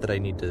have a lot that I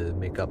need to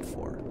make up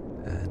for,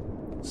 and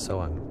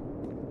so I'm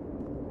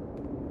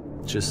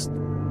just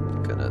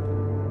gonna...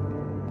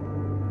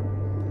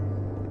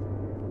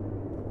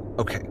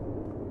 Okay.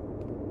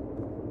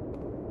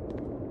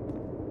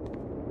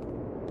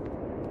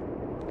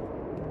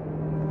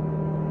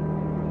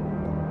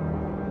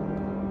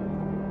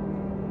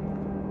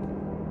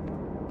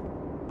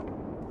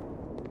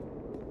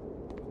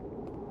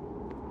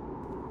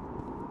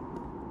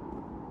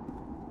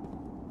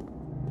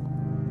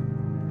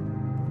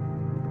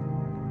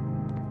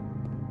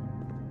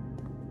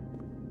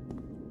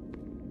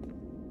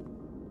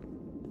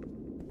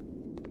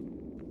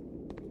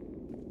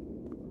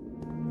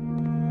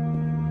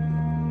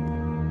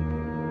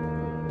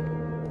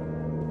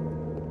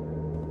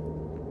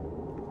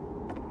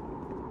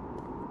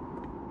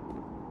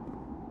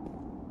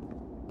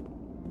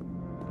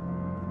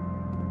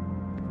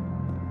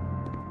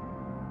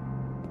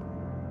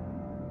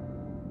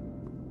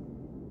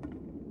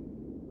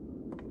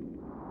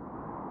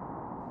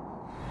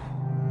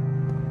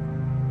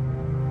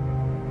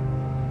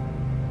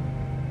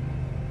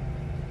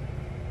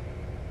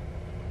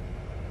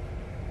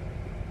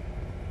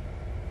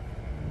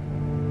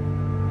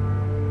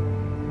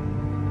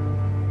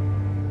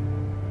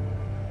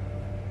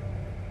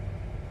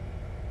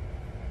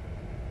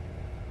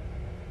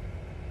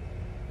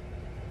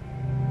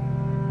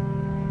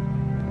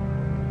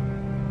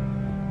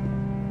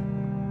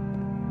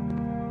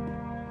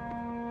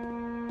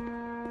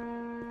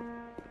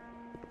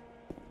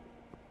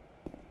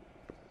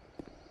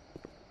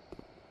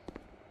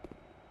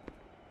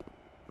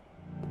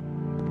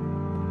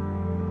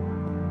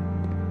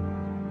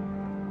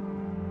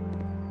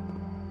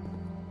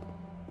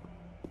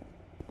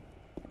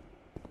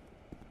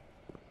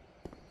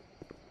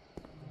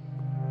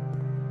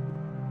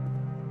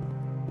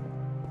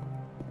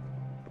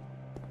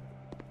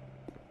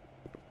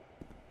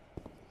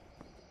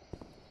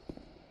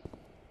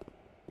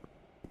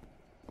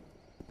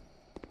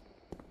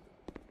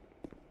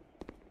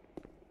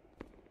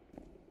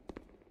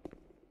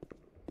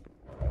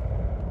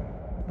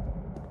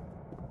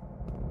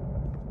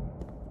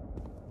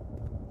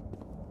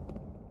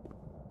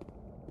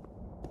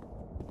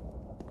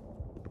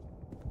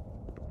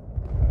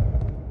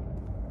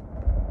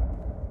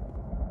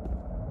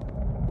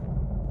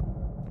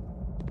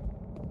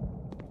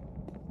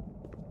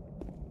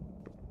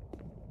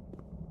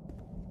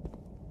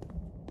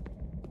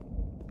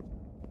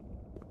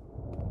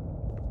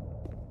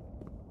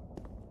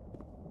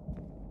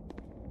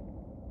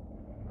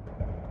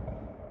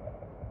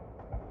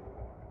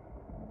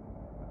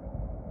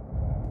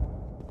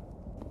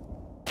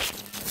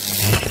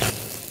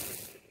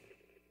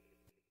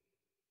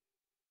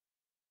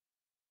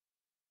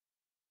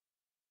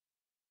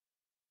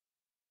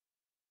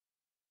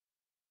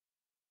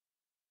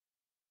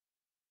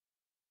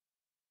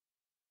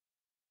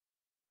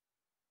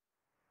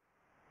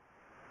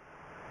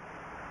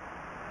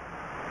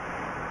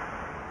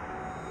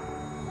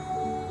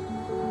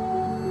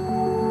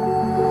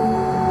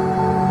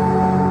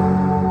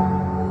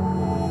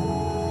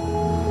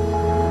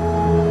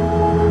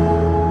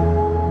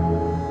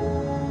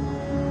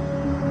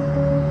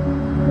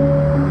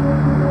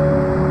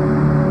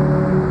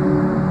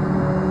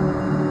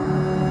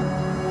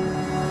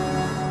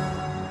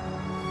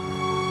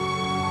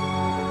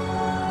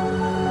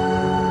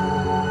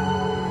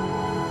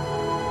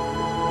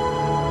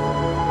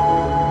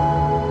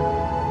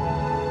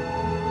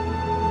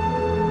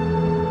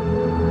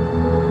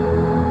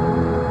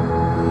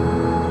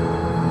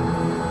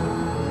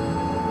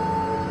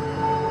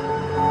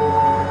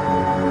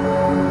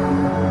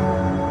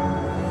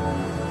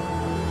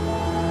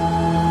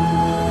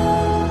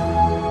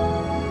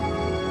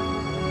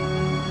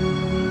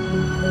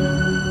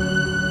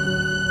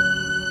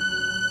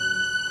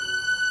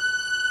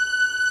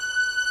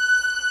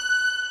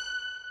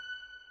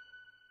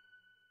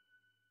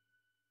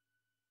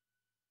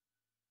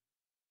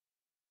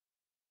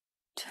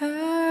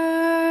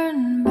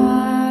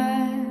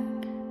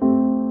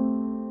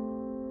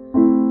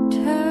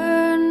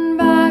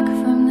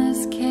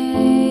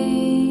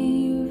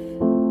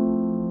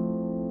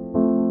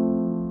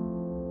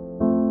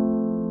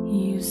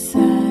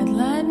 sound.